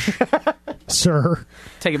well. Irish. Sir.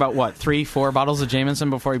 take about what 3-4 bottles of Jameson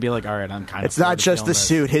before you'd be like, all right, I'm kind of. It's not just the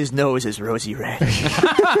suit. His nose is rosy red.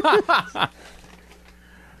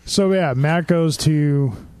 So yeah, Matt goes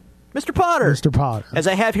to Mr. Potter. Mr. Potter. As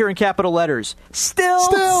I have here in capital letters,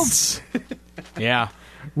 Stilts. Yeah.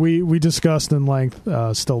 We discussed in length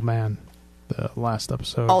Still Man, the last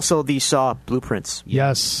episode. Also, the Saw blueprints.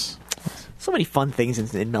 Yes. So many fun things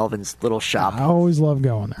in Melvin's little shop. I always love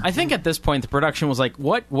going there. I think at this point the production was like,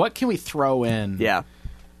 what can we throw in? Yeah.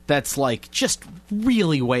 That's like just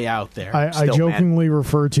really way out there. I Still jokingly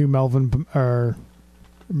refer to Melvin or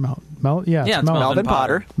it's Melvin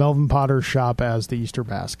Potter. Melvin Potter's shop as the Easter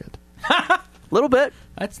basket. Little bit.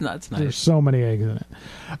 That's There's nice. so many eggs in it.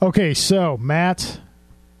 Okay, so Matt,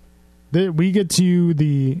 we get to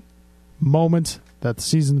the moment that the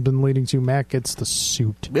season's been leading to. Matt gets the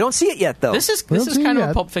suit. We don't see it yet, though. This is We don't see kind it of a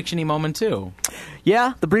yet. Pulp Fiction-y moment too.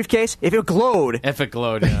 Yeah, the briefcase. If it glowed. If it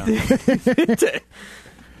glowed, yeah.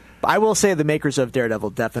 I will say the makers of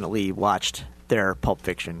Daredevil definitely watched their Pulp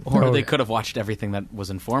Fiction. Or Oh, they yeah. could have watched everything that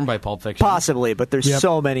was informed by Pulp Fiction. Possibly, but there's Yep.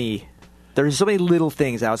 so many little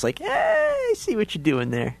things. I was like, I see what you're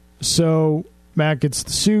doing there. So Matt gets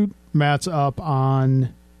the suit. Matt's up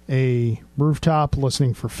on a rooftop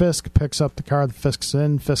listening for Fisk. Picks up the car that Fisk's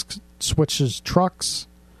in. Fisk switches trucks.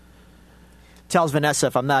 Tells Vanessa,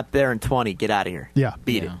 if I'm not there in 20, get out of here. Yeah.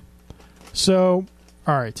 Beat it. Yeah. So,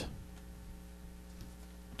 all right.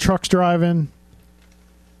 Truck's driving.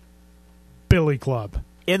 Billy Club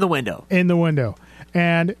In the window. in the window.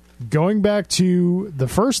 And going back to the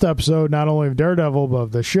first episode, not only of Daredevil, but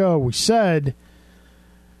of the show, we said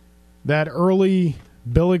that early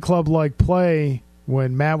Billy Club-like play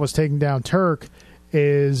when Matt was taking down Turk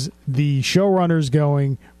is the showrunners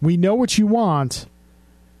going, we know what you want.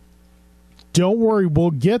 Don't worry,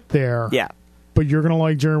 we'll get there. Yeah. But you're going to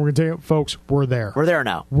like Jeremy. We're going to tell you, folks, we're there. We're there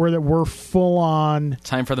now. We're full on,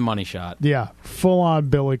 Time for the money shot. yeah, full on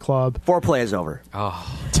Billy Club. Foreplay is over.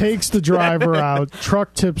 Oh, Takes the driver out.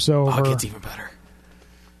 Truck tips over. it gets even better.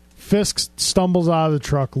 Fisk stumbles out of the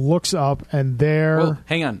truck, looks up, and there. Well,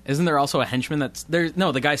 hang on. Isn't there also a henchman that's there?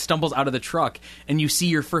 No, the guy stumbles out of the truck, and you see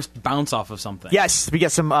your first bounce off of something. Yes, we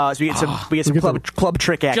get some club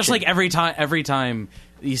trick action. Just like every time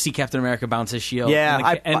you see Captain America bounce his shield.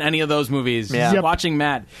 Yeah, in any of those movies. Yeah. Yep. Watching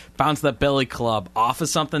Matt bounce that Billy Club off of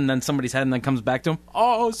something, then somebody's head, and then comes back to him.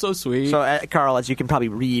 Oh, so sweet. So, Carl, as you can probably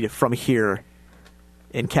read from here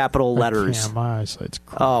in capital letters. Yeah, my eyesight's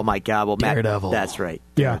crap. Oh my God! Well, Matt, Daredevil. That's right.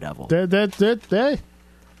 Yeah. Daredevil.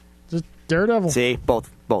 Just Daredevil. See, both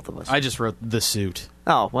of us. I just wrote the suit.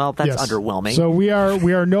 Oh well, that's Yes. underwhelming. So we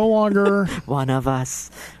are no longer One of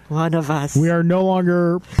us. we are no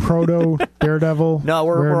longer proto Daredevil. No,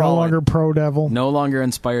 we're no all longer in. pro Devil. No longer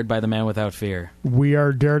inspired by the Man Without Fear. We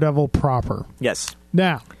are Daredevil proper. Yes.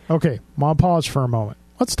 Now, okay, I'm gonna pause for a moment.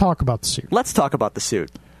 Let's talk about the suit. Let's talk about the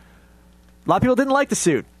suit. A lot of people didn't like the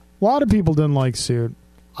suit. A lot of people didn't like suit.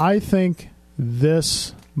 I think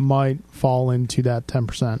this might fall into that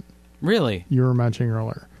 10% Really? you were mentioning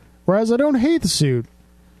earlier. Whereas I don't hate the suit.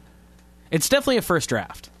 It's definitely a first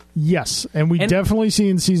draft. Yes, and we definitely see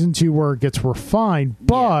in season 2 where it gets refined,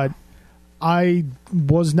 but I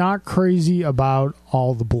was not crazy about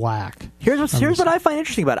all the black. Here's what I find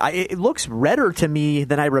interesting about it. It looks redder to me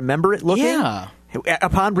than I remember it looking. Yeah.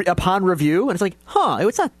 Upon review, and it's like,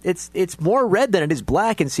 it's not. It's more red than it is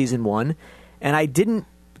black in season 1, and I didn't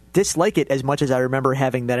dislike it as much as I remember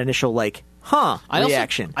having that initial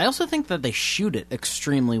reaction. I also think that they shoot it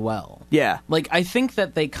extremely well. Yeah. Like, I think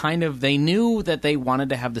that they knew that they wanted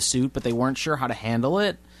to have the suit, but they weren't sure how to handle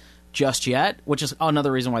it just yet, which is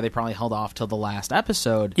another reason why they probably held off till the last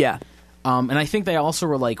episode. Yeah. And I think they also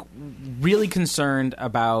were, like, really concerned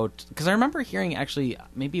about... Because I remember hearing, actually,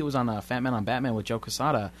 maybe it was on Fat Man on Batman with Joe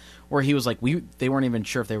Quesada, where he was like, they weren't even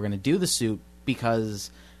sure if they were going to do the suit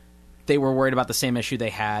because they were worried about the same issue they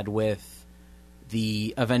had with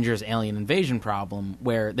the Avengers Alien Invasion problem,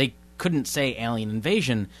 where they couldn't say Alien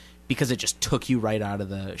Invasion because it just took you right out of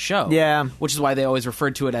the show. Yeah. Which is why they always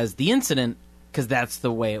referred to it as the incident, because that's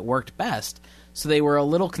the way it worked best. So they were a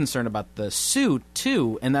little concerned about the suit,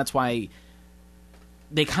 too, and that's why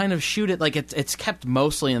they kind of shoot it like it's kept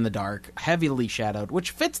mostly in the dark, heavily shadowed,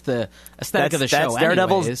 which fits the aesthetic of the show. That's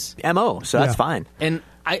Daredevil's anyways. MO, so that's fine. And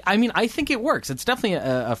I mean, I think it works. It's definitely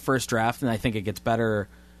a first draft, and I think it gets better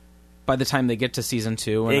by the time they get to season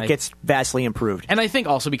 2. And it gets vastly improved. And I think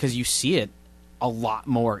also because you see it a lot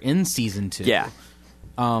more in season 2. Yeah.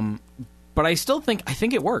 But I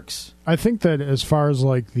think it works. I think that as far as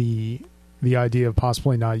like the idea of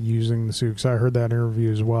possibly not using the suit, because I heard that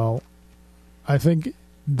interview as well, I think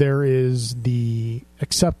there is the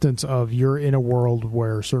acceptance of you're in a world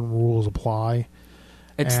where certain rules apply.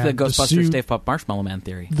 It's the Ghostbusters Stay Puft Marshmallow Man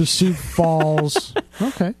theory. The suit falls...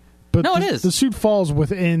 Okay. But no, it is. The suit falls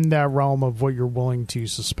within that realm of what you're willing to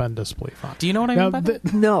suspend disbelief on. Do you know what I mean by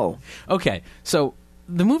that? No. Okay, so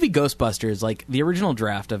the movie Ghostbusters, like the original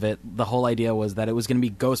draft of it, the whole idea was that it was going to be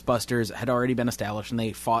Ghostbusters had already been established, and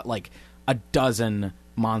they fought like a dozen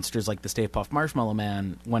monsters like the Stay Puft Marshmallow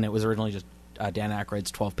Man when it was originally just Dan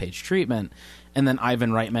Aykroyd's 12-page treatment. And then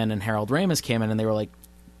Ivan Reitman and Harold Ramis came in, and they were like,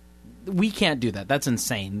 we can't do that. That's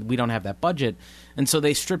insane. We don't have that budget. And so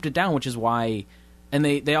they stripped it down, which is why... And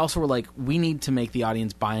they also were like, we need to make the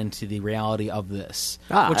audience buy into the reality of this.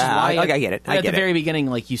 Which is why I get it. At the very beginning,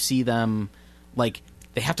 like, you see them, like,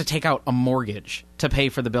 they have to take out a mortgage to pay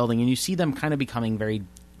for the building, and you see them kind of becoming very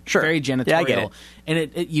janitorial. Yeah, I get it. And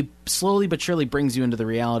it you slowly but surely brings you into the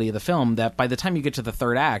reality of the film that by the time you get to the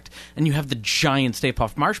third act, and you have the giant Stay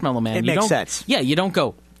Puft Marshmallow Man... It makes sense. Yeah, you don't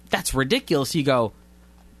go, that's ridiculous. You go,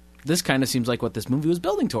 this kind of seems like what this movie was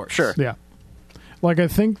building towards. Sure. Yeah. Like, I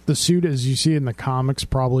think the suit, as you see in the comics,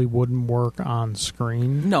 probably wouldn't work on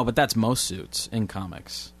screen. No, but that's most suits in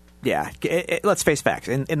comics. Yeah. Let's face facts.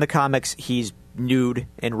 In the comics, he's nude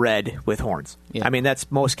and red with horns. Yeah. I mean,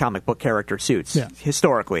 that's most comic book character suits,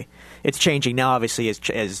 historically. It's changing now, obviously,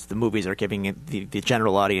 as the movies are giving the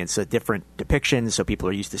general audience a different depiction, so people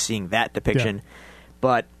are used to seeing that depiction. Yeah.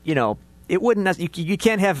 But, you know... It wouldn't. You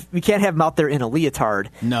can't have him out there in a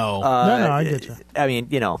leotard. No. No, I get you. I mean,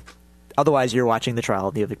 you know, otherwise you're watching the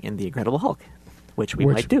trial in the Incredible Hulk, which we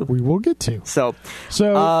might do. We will get to. So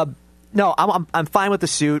no, I'm fine with the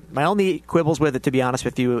suit. My only quibbles with it, to be honest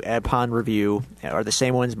with you, upon review, are the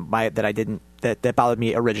same ones that bothered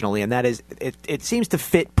me originally, and that is it seems to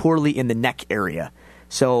fit poorly in the neck area.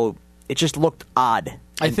 So it just looked odd.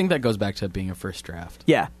 I think that goes back to it being a first draft.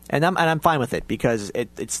 Yeah, and I'm fine with it because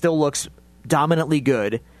it still looks dominantly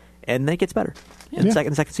good, and then it gets better in the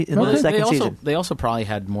second season. They also probably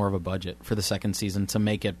had more of a budget for the second season to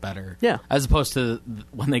make it better. Yeah, as opposed to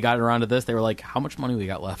when they got around to this, they were like, "How much money we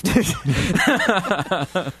got left?"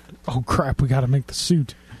 Oh crap! We got to make the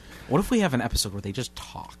suit. What if we have an episode where they just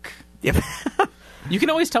talk? Yep. You can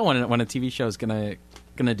always tell when a TV show is gonna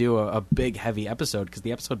do a big heavy episode because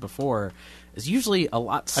the episode before is usually a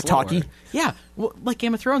lot slower. A talkie? Yeah, well, like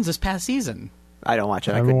Game of Thrones this past season. I don't watch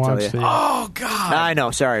it. I couldn't tell you. Oh, God. I know.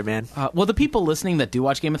 Sorry, man. Well, the people listening that do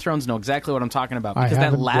watch Game of Thrones know exactly what I'm talking about. Because I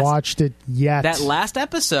haven't watched it yet. That last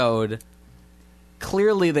episode,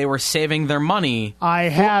 clearly they were saving their money. I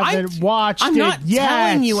haven't watched it yet. I'm not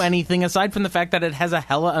telling you anything aside from the fact that it has a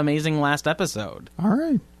hella amazing last episode. All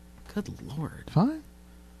right. Good Lord. Fine.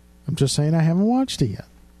 I'm just saying I haven't watched it yet.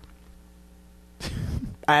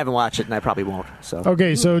 I haven't watched it, and I probably won't. So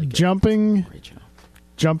okay, so jumping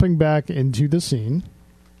back into the scene,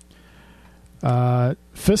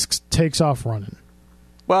 Fisk takes off running.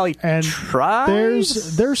 Well, he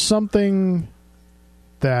tries. There's something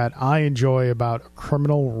that I enjoy about a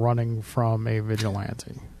criminal running from a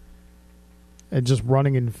vigilante, and just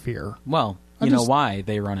running in fear. Well, you know why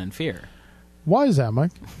they run in fear. Why is that,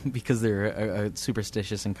 Mike? Because they're a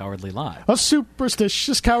superstitious and cowardly lot. A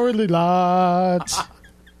superstitious, cowardly lot.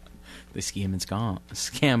 They scheme and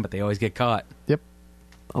scam, but they always get caught. Yep.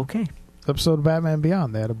 Okay. Episode of Batman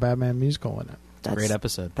Beyond. They had a Batman musical in it. That's a great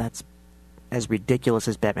episode. That's as ridiculous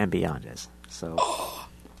as Batman Beyond is. So,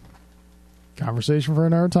 conversation for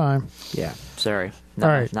another time. Yeah. Sorry. All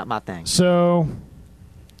right. Not my thing. So,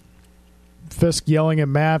 Fisk yelling at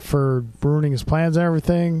Matt for ruining his plans and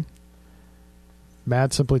everything.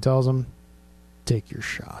 Matt simply tells him, "Take your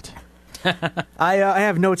shot." I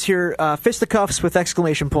have notes here. Fisticuffs with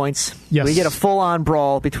exclamation points. Yes. We get a full-on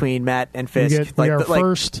brawl between Matt and Fisk. We get our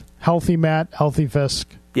first healthy Matt, healthy Fisk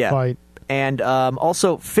fight. And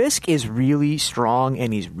also, Fisk is really strong,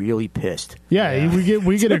 and he's really pissed. Yeah,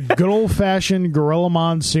 we get a good old-fashioned gorilla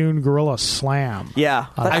monsoon, gorilla slam. Yeah.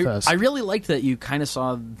 I really liked that you kind of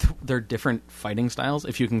saw their different fighting styles,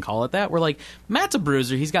 if you can call it that. Where, like, Matt's a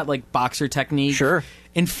bruiser. He's got, like, boxer technique. Sure.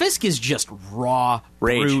 And Fisk is just raw,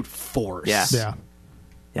 rage, brute force. Yeah.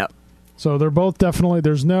 Yep. So they're both definitely...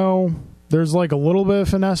 There's, like, a little bit of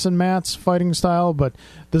finesse in Matt's fighting style, but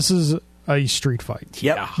this is a street fight.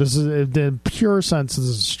 Yep. Yeah. This is, in the pure sense, this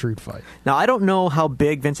is a street fight. Now, I don't know how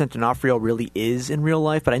big Vincent D'Onofrio really is in real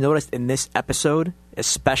life, but I noticed in this episode,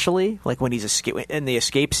 especially, like when he's in the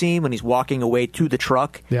escape scene, when he's walking away to the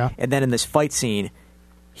truck, and then in this fight scene,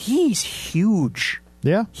 he's huge.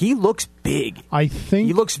 Yeah. He looks big. I think...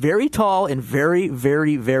 He looks very tall and very,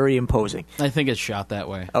 very, very imposing. I think it's shot that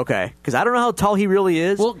way. Okay. Because I don't know how tall he really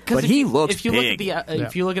is, but he looks if you big. Look at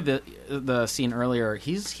if you look at the scene earlier,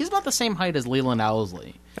 he's about the same height as Leland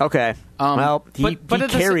Owlsley. Okay. Well, he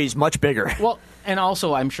carries much bigger. Well, and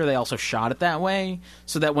also, I'm sure they also shot it that way,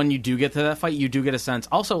 so that when you do get to that fight, you do get a sense.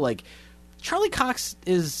 Also, like, Charlie Cox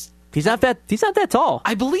is... He's not that tall.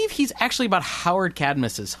 I believe he's actually about Howard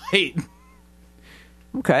Cadmus's height.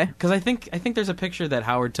 Okay. Because I think there's a picture that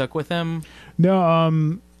Howard took with him.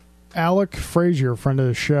 No, Alec Frazier, friend of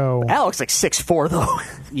the show. Alec's like 6'4", though.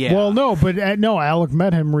 Yeah. Well, no, but Alec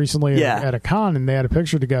met him recently at a con, and they had a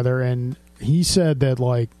picture together, and he said that,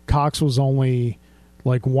 like, Cox was only,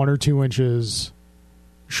 like, 1 or 2 inches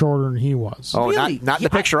shorter than he was. Oh, really? not the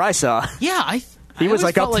picture I saw. Yeah, he was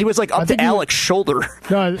like up to Alec's shoulder.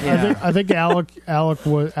 No, I think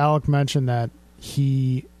Alec mentioned that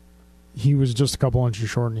he was just a couple inches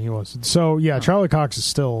shorter than he was. So, yeah, Charlie Cox is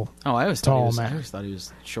still I always tall, man. I always thought he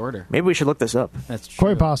was shorter. Maybe we should look this up. That's true.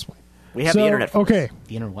 Quite possibly. We have the internet. Okay.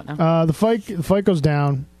 The internet what now? The fight goes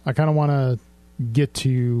down. I kind of want to get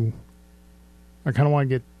to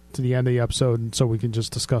the end of the episode so we can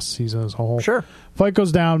just discuss the season as a whole. Sure. Fight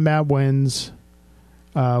goes down. Matt wins.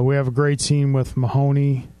 We have a great scene with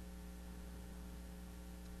Mahoney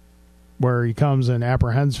where he comes and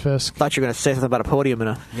apprehends Fisk. Thought you were going to say something about a podium.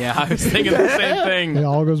 Yeah, I was thinking the same thing. It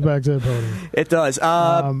all goes back to the podium. It does.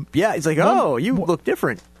 Yeah, he's like, you look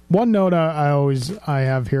different. One note I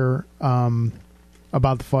have here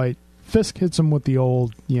about the fight. Fisk hits him with the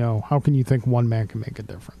old, how can you think one man can make a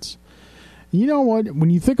difference? You know what? When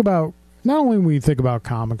you think about, not only when you think about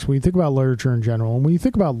comics, when you think about literature in general, and when you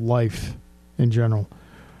think about life in general,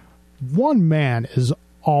 one man is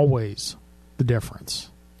always the difference.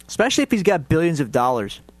 Especially if he's got billions of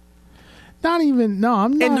dollars. I'm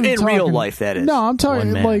not in talking, real life, that is. No, I'm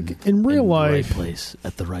talking like in real life. The right place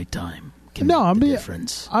at the right time. I'm being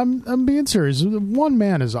difference. I'm being serious. One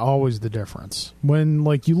man is always the difference. When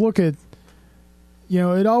you look at,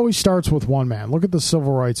 it always starts with one man. Look at the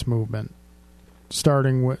civil rights movement.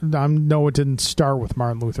 Starting with, I know it didn't start with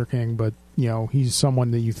Martin Luther King, but he's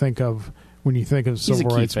someone that you think of when you think of civil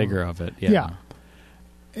rights. He's a key figure of it. Yeah.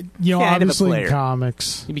 Obviously in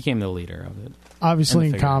comics, he became the leader of it. Obviously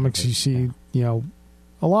in comics, you see, a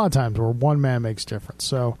lot of times where one man makes a difference.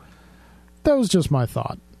 So that was just my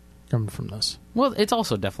thought coming from this. Well, it's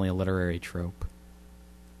also definitely a literary trope.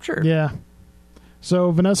 Sure. Yeah.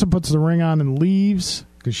 So Vanessa puts the ring on and leaves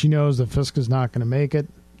because she knows that Fisk is not going to make it.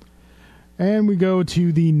 And we go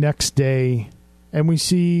to the next day, and we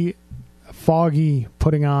see Foggy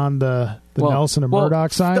putting on the Nelson and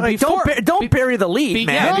Murdoch sign. Don't bury the lead,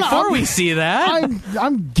 man. Yeah, before we see that.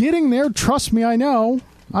 I'm getting there. Trust me, I know.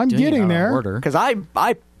 I'm getting there. Because I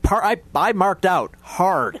marked out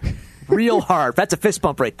hard. Real hard. That's a fist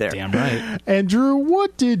bump right there. Damn right. And Drew,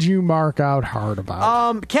 what did you mark out hard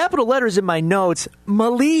about? Capital letters in my notes.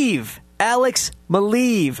 Maleev. Alex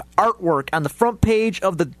Maleev. Artwork on the front page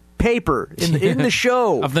of the paper in the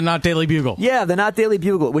show. Of the Not Daily Bugle. Yeah, the Not Daily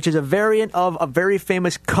Bugle, which is a variant of a very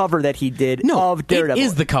famous cover that he did of Daredevil. It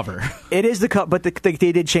is the cover. It is the cover, but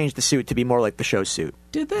they did change the suit to be more like the show suit.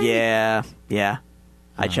 Did they? Yeah.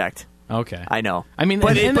 I checked. Okay. I know. I mean,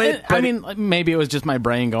 maybe it was just my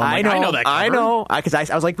brain going, I know that cover. I know. Because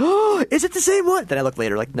I was like, oh, is it the same one? Then I looked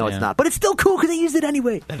later, like, no, it's not. But it's still cool because they used it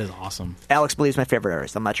anyway. That is awesome. Alex Maleev's my favorite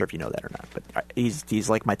artist. I'm not sure if you know that or not, but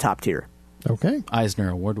he's like my top tier. Okay. Eisner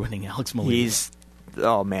Award-winning Alex Maleev.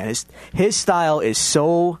 Oh man, his style is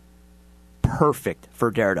so perfect for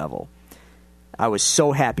Daredevil. I was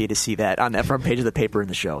so happy to see that on that front page of the paper in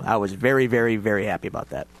the show. I was very, very, very happy about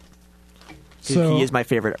that. So- he is my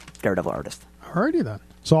favorite Daredevil artist. Alrighty then.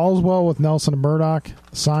 So all's well with Nelson and Murdoch.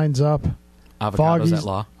 Signs up. Avocados at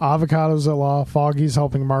law. Avocados at law. Foggy's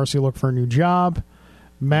helping Marcy look for a new job.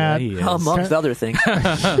 Matt, Yeah, he is. Amongst other things.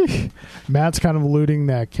 Matt's kind of alluding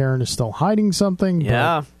that Karen is still hiding something.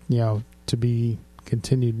 Yeah. But, to be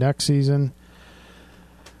continued next season.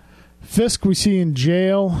 Fisk we see in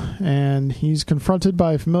jail, and he's confronted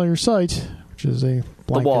by a familiar sight, which is a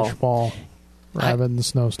blankish wall rabbit in the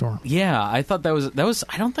snowstorm. Yeah, I thought that was.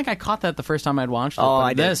 I don't think I caught that the first time I'd watched it. Oh, but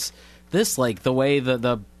I did. This like the way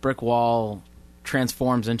the brick wall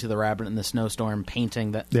transforms into the rabbit in the snowstorm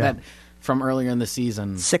painting that from earlier in the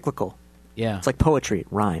season. Cyclical. Yeah, It's like poetry. It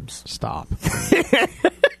rhymes. Stop.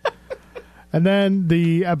 And then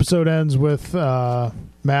the episode ends with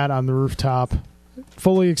Matt on the rooftop,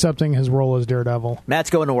 fully accepting his role as Daredevil. Matt's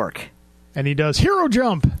going to work. And he does hero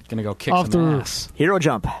jump. gonna go kick Off some the roof. ass. Hero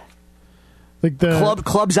jump. Like the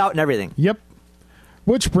Clubs out and everything. Yep.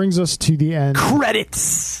 Which brings us to the end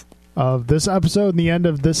Credits. of this episode and the end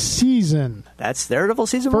of this season. That's Daredevil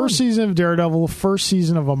season 1. First season of Daredevil, first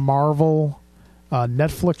season of a Marvel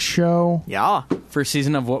Netflix show. Yeah. First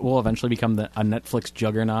season of what will eventually become a Netflix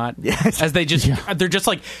juggernaut. Yes. As they're just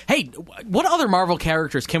like, hey, what other Marvel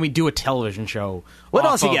characters can we do a television show? What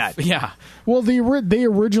off else you of? got? Yeah, Well, they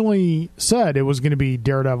originally said it was going to be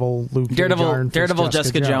Daredevil, Luke Cage, Iron Fist, Daredevil,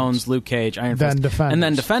 Jessica Jones, Luke Cage, Iron Then Fist, Defenders. and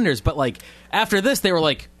then Defenders. But like after this, they were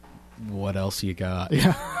like, what else you got?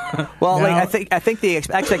 Yeah. Well, Now- I think the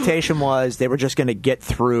expectation was they were just going to get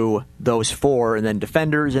through those 4 and then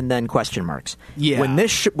Defenders and then question marks. Yeah.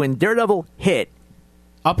 When Daredevil hit,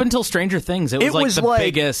 Up until Stranger Things, it It was was the like-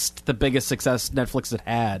 biggest success Netflix had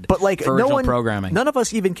had. but like for no original one, programming. none of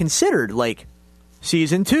us even considered like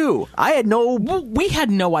season 2. I had no Well, we had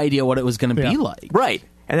no idea what it was going to Yeah. be like. right,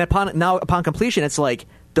 and upon completion, it's like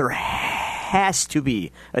there has to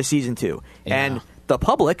be a season 2, Yeah. and the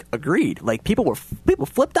public agreed. Like people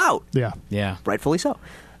flipped out, Yeah. Yeah. rightfully so.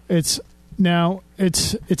 It's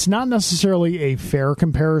not necessarily a fair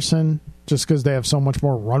comparison just because they have so much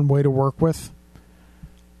more runway to work with.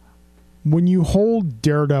 When you hold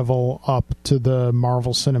Daredevil up to the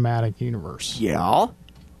Marvel Cinematic Universe, Yeah.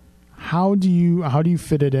 how do you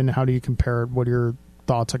fit it in? How do you compare it? What are your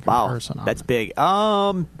thoughts on Wow, comparison on that's it? big.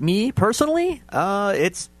 Me personally,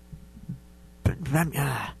 it's.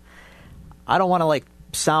 I don't want to like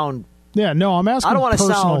sound. Yeah, no, I'm asking I don't wanna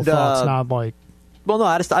personal sound, thoughts, not like Well, no,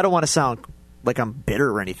 I don't want to sound like I'm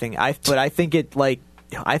bitter or anything. But I think it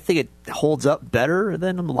holds up better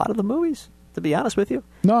than a lot of the movies. To be honest with you,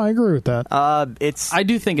 no, I agree with that. it's I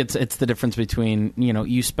do think it's the difference between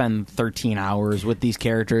you spend 13 hours with these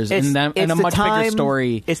characters it's, and them it's and a the much time, bigger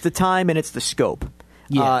story. It's the time and it's the scope.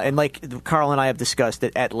 Yeah. And like Carl and I have discussed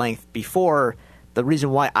it at length before, the reason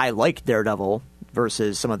why I like Daredevil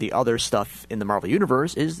versus some of the other stuff in the Marvel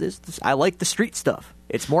Universe is this I like the street stuff.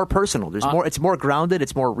 It's more personal. There's more. It's more grounded.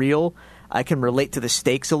 It's more real. I can relate to the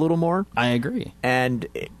stakes a little more. I agree. And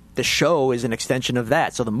the show is an extension of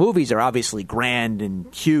that. So the movies are obviously grand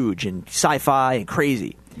and huge and sci-fi and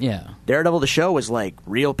crazy. Yeah. Daredevil, the show, is like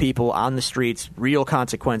real people on the streets, real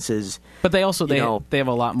consequences. But they also You know- they have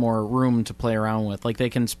a lot more room to play around with. Like they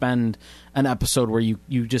can spend an episode where you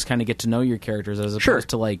just kind of get to know your characters as opposed Sure.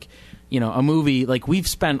 to like a movie. Like we've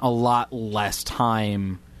spent a lot less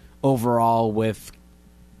time overall with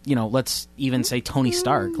let's even say Tony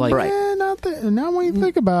Stark. Like Right. Yeah, not when you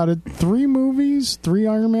think about it. 3 movies, 3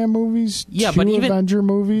 Iron Man movies, Yeah, 2 but even- Avenger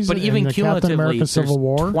movies, but even and the Captain cumulatively, America there's Civil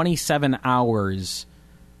War. 27 hours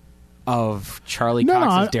of Charlie No,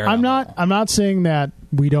 Cox's Daredevil. I'm not saying that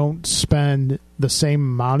we don't spend the same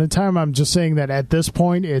amount of time. I'm just saying that at this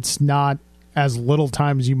point, it's not as little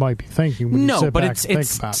time as you might be thinking when you No, sit but back it's and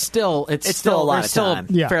think about it. still It's still a lot there's of still time.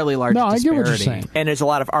 Yeah. fairly large No, I get what you're disparity. saying. And there's a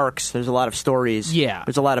lot of arcs. There's a lot of stories. Yeah.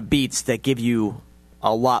 There's a lot of beats that give you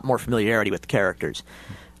a lot more familiarity with the characters.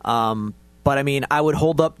 But I mean, I would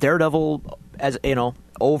hold up Daredevil as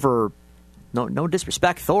over. No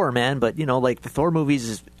disrespect, Thor, man, but like the Thor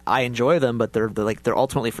movies, I enjoy them, but they're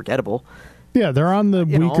ultimately forgettable. Yeah, they're on the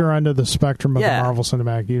You know. weaker end of the spectrum of Yeah. the Marvel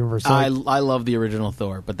Cinematic Universe. I Like, love the original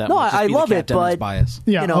Thor, but that No, might just I be love the it, Cat Dennis but- bias.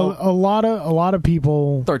 yeah, you know- a lot of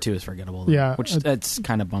people. Thor 2 is forgettable. Though, Yeah, which that's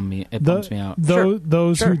kind of bums me out.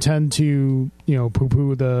 Those Sure. who tend to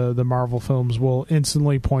poo-poo the Marvel films will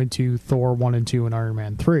instantly point to Thor 1 and 2 and Iron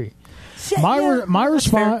Man 3. My that's fair,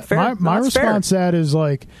 response fair. my No, that's fair. response to that is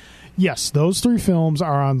like, yes, those 3 films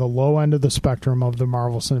are on the low end of the spectrum of the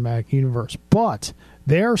Marvel Cinematic Universe, but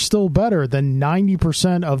they are still better than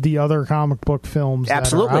 90% of the other comic book films that are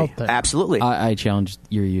Absolutely, out there. absolutely. I challenge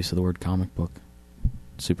your use of the word comic book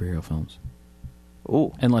superhero films.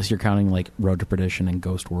 Ooh. Unless you're counting like Road to Perdition and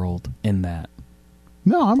Ghost World in that.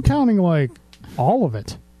 No, I'm counting like all of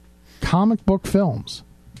it. Comic book films.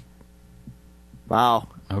 Wow.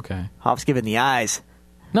 Okay. Hoff's giving the eyes.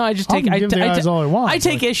 No, I just I take can give the eyes all I want. I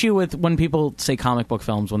take issue with when people say comic book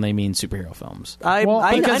films when they mean superhero films. I know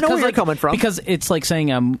where you're coming from. Because it's like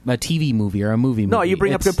saying a TV movie or a movie movie. No, you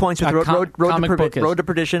bring up good points with Road to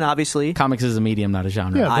Perdition, obviously. Comics is a medium, not a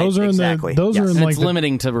genre. Yeah, those are exactly. in the. Those are in like it's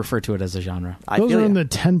limiting to refer to it as a genre. Those are in the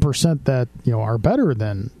 10% that are better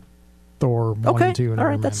than Thor 1 and 2 and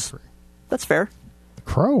Iron Man 3. That's fair.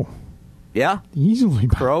 Crow. Yeah. Easily.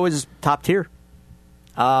 Crow is top tier.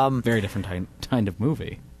 Very different kind of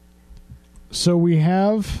movie. So we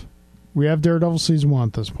have Daredevil season 1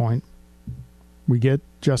 at this point. We get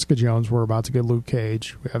Jessica Jones. We're about to get Luke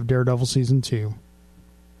Cage. We have Daredevil season 2.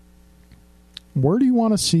 Where do you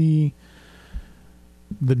want to see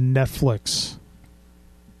the Netflix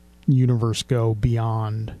universe go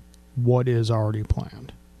beyond what is already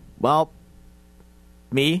planned? Well,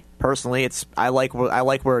 me personally, I like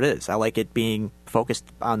where it is. I like it being focused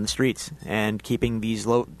on the streets and keeping these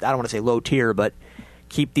low. I don't want to say low tier, but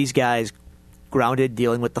keep these guys grounded,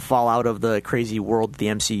 dealing with the fallout of the crazy world that the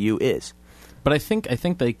MCU is. But I think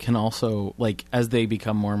they can also, like, as they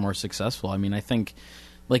become more and more successful. I mean, I think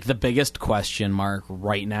like the biggest question mark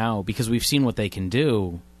right now, because we've seen what they can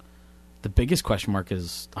do. The biggest question mark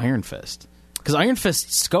is Iron Fist. Because Iron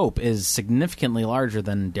Fist's scope is significantly larger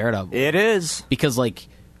than Daredevil. It is. Because, like,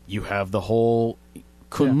 you have the whole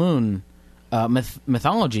Kunlun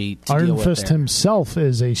mythology to Iron deal with Fist there. himself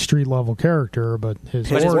is a street-level character, but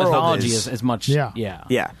his mythology is much...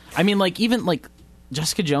 Yeah. I mean, like, even, like,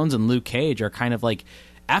 Jessica Jones and Luke Cage are kind of, like...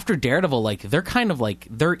 After Daredevil, like, they're kind of, like...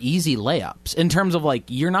 They're easy layups in terms of, like,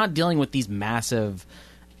 you're not dealing with these massive,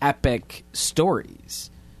 epic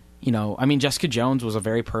stories. You know, I mean, Jessica Jones was a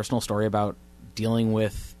very personal story about dealing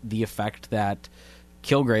with the effect that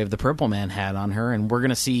Kilgrave, the Purple Man, had on her, and we're going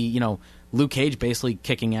to see, Luke Cage basically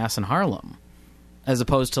kicking ass in Harlem, as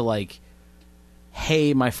opposed to like,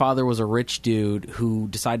 hey, my father was a rich dude who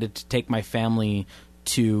decided to take my family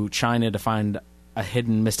to China to find a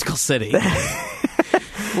hidden mystical city.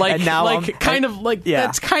 Like,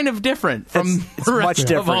 that's kind of different from it's the rest much of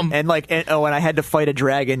different. them. And I had to fight a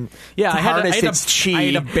dragon. Yeah, to harness its chi. I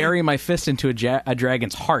had to bury my fist into a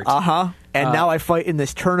dragon's heart. And now I fight in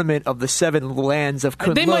this tournament of the 7 lands of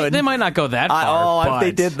Kunlun. They might not go that far. If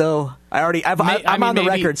they did, though, I'm on the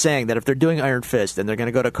record saying that if they're doing Iron Fist and they're going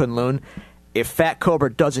to go to Kunlun, if Fat Cobra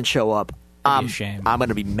doesn't show up, I'm going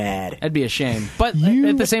to be mad. That'd be a shame. But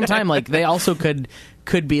at the same time, like, they also could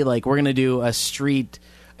be like, we're going to do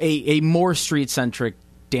a more street-centric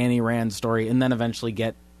Danny Rand story, and then eventually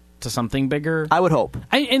get to something bigger. I would hope.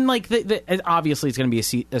 Obviously, it's going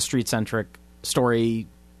to be a street-centric story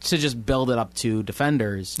to just build it up to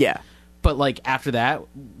Defenders. Yeah. But, like, after that,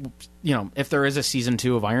 if there is a season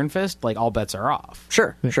 2 of Iron Fist, like, all bets are off.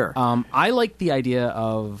 Sure. I like the idea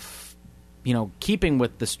of, keeping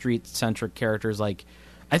with the street-centric characters. Like,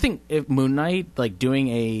 I think if Moon Knight, like, doing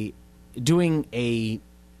a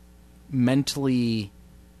mentally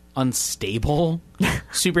unstable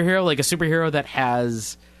superhero, like a superhero that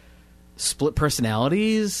has split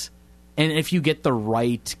personalities, and if you get the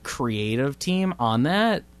right creative team on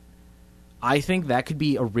that, I think that could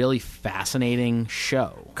be a really fascinating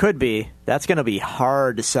show. Could be. That's going to be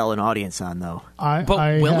hard to sell an audience on, though.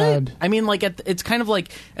 Will it? I mean, like, it's kind of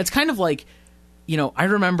like I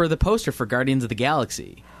remember the poster for Guardians of the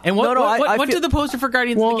Galaxy. And what did the poster for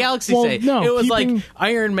Guardians of the Galaxy say? No, it was like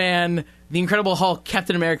Iron Man, the Incredible Hulk,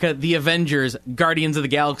 Captain America, the Avengers, Guardians of the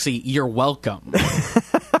Galaxy. You're welcome.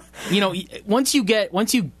 Once you get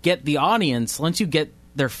the audience, once you get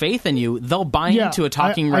their faith in you, they'll buy into a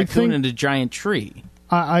talking raccoon and a giant tree.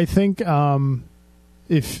 I think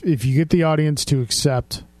if you get the audience to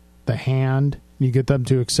accept the Hand, you get them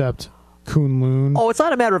to accept Kunlun. Oh, it's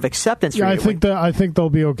not a matter of acceptance. Yeah, I think they'll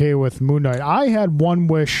be okay with Moon Knight. I had one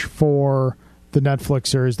wish for the Netflix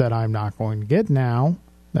series that I'm not going to get now.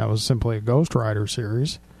 That was simply a Ghost Rider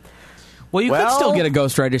series. Well, you could still get a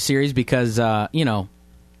Ghost Rider series because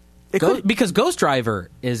because Ghost Rider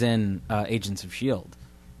is in Agents of S.H.I.E.L.D.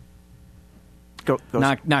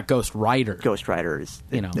 Not Ghost Rider. Ghost Rider is,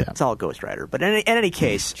 it's all Ghost Rider. But in any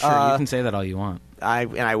case, sure, you can say that all you want.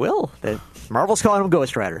 I will. Marvel's calling him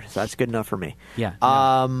Ghost Rider, so that's good enough for me. Yeah.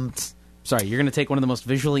 Sorry, you're going to take one of the most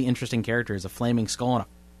visually interesting characters, a flaming skull on a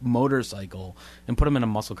motorcycle, and put him in a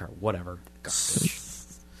muscle car. Whatever.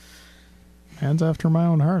 Hands after my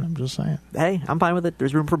own heart. I'm just saying. Hey, I'm fine with it.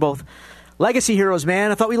 There's room for both. Legacy heroes,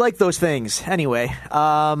 man. I thought we liked those things. Anyway,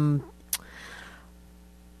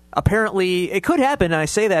 apparently, it could happen. And I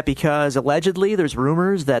say that because allegedly there's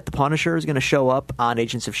rumors that the Punisher is going to show up on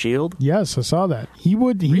Agents of S.H.I.E.L.D. Yes, I saw that. He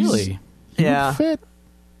would Really? He Yeah. would fit.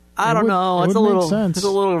 I don't know. It's would a make little, sense. it's a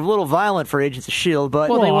little violent for Agents of S.H.I.E.L.D., but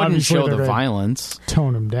Well, they Well, wouldn't obviously show they're the gonna- violence.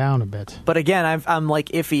 Tone him down a bit. But again, I'm like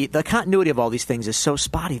iffy. The continuity of all these things is so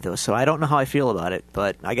spotty, though, so I don't know how I feel about it.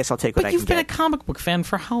 But I guess I'll take what But I you've can been get. a comic book fan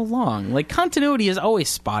for how long? Like, continuity is always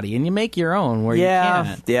spotty, and you make your own where you Yeah,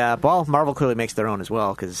 can't. yeah. Well, Marvel clearly makes their own as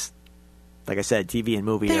well, because, like I said, TV and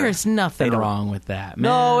movie. There's they nothing don't- wrong with that,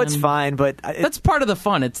 man. No, it's fine, but That's part of the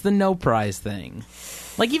fun. It's the no prize thing.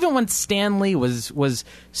 Like, even when Stan Lee was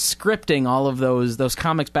scripting all of those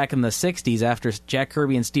comics back in the '60s after Jack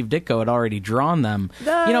Kirby and Steve Ditko had already drawn them,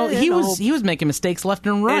 he was making mistakes left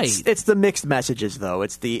and right. It's the mixed messages, though.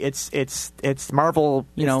 It's Marvel.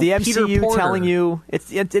 You It's know, the Peter MCU Porter. telling you. It's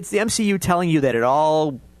the MCU telling you that it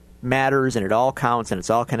all matters and it all counts and it's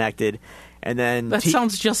all connected. And then That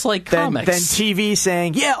sounds just like then comics. TV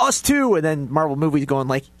saying, "Yeah, us too," and then Marvel movies going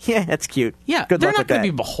like, "Yeah, that's cute." Yeah, good they're luck not with going that.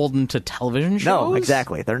 to be beholden to television shows. No,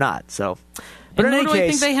 exactly. They're not. So, but And in nor any do I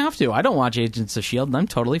case, think they have to. I don't watch Agents of S.H.I.E.L.D., and I'm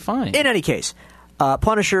totally fine. in any case,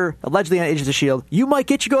 Punisher allegedly on Agents of S.H.I.E.L.D. You might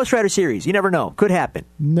get your Ghost Rider series. You never know. Could happen.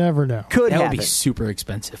 Never know. Could that would happen. be super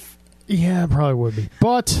expensive. Yeah, it probably would be.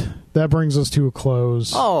 But that brings us to a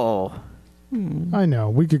close. Oh, I know.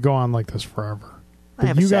 We could go on like this forever. I But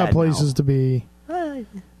have a you got sad places mouth. to be.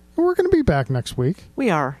 We're going to be back next week. we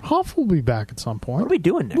are. Huff will be back at some What point. are we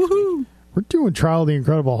doing next week? We're doing Trial of the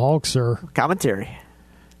Incredible Hulk, sir. Commentary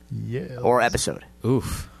Yeah. or episode?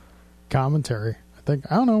 Oof. Commentary. I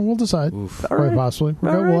think. I don't know. We'll decide. Oof. All Quite right. possibly. All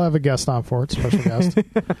right. We'll have a guest on for it, special guest.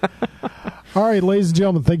 All right, ladies and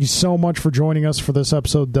gentlemen, thank you so much for joining us for this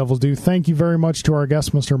episode of Devil's Due. Thank you very much to our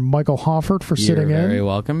guest, Mr. Michael Hoffert, for sitting You're very in.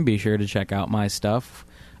 welcome. Be sure to check out my stuff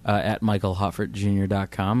at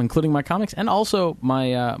michaelhoffertjr.com, including my comics and also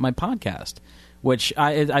my my podcast, which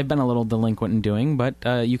I've been a little delinquent in doing, but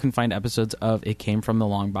you can find episodes of It Came From the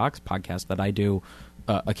Long Box podcast that I do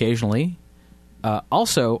occasionally.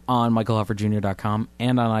 Also on michaelhoffertjr.com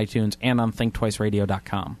and on iTunes and on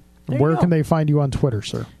thinktwiceradio.com. Where can they find you on Twitter,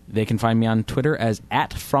 sir? They can find me on Twitter as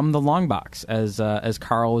 @FromTheLongBox. As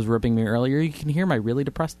Carl was ripping me earlier, you can hear my really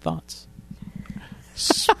depressed thoughts.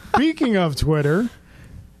 Speaking of Twitter,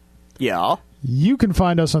 Yeah. you can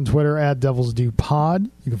find us on Twitter at Devil's Due Pod.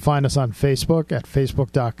 You can find us on Facebook at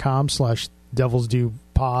facebook.com/Devil's Due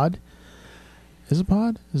Pod. Is it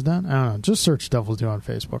pod? Is that? I don't know. Just search Devil's Due on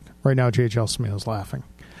Facebook. Right now, JHL Smith is laughing.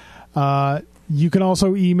 You can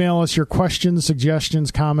also email us your questions, suggestions,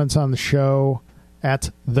 comments on the show at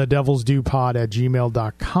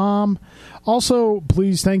thedevilsdupod@gmail.com. Also,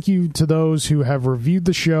 please thank you to those who have reviewed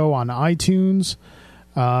the show on iTunes.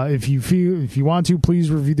 If you want to, please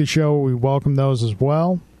review the show. We welcome those as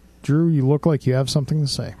well. Drew, you look like you have something to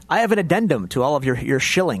say. I have an addendum to all of your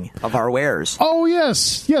shilling of our wares. Oh,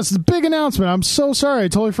 yes. Yes, the big announcement. I'm so sorry. I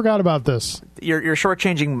totally forgot about this. You're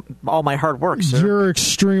shortchanging all my hard work, sir. Your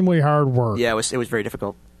extremely hard work. Yeah, it was very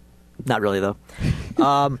difficult. Not really, though.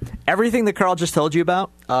 Everything that Carl just told you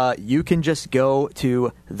about, you can just go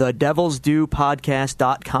to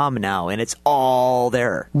thedevilsdupodcast.com now, and it's all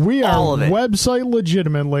there. We are all of it. website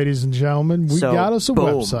legitimate, ladies and gentlemen. We So, got us a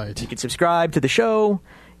boom. website. You can subscribe to the show.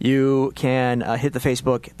 You can hit the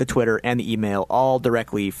Facebook, the Twitter, and the email all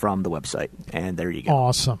directly from the website. And there you go.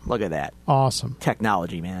 Awesome. Look at that. Awesome.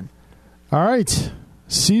 Technology, man. All right.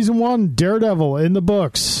 Season 1, Daredevil in the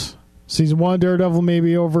books. Season 1, Daredevil may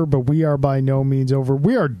be over, but we are by no means over.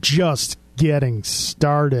 We are just getting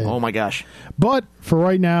started. Oh, my gosh. But for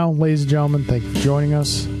right now, ladies and gentlemen, thank you for joining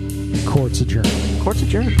us. Court's adjourned. Court's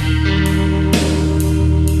adjourned.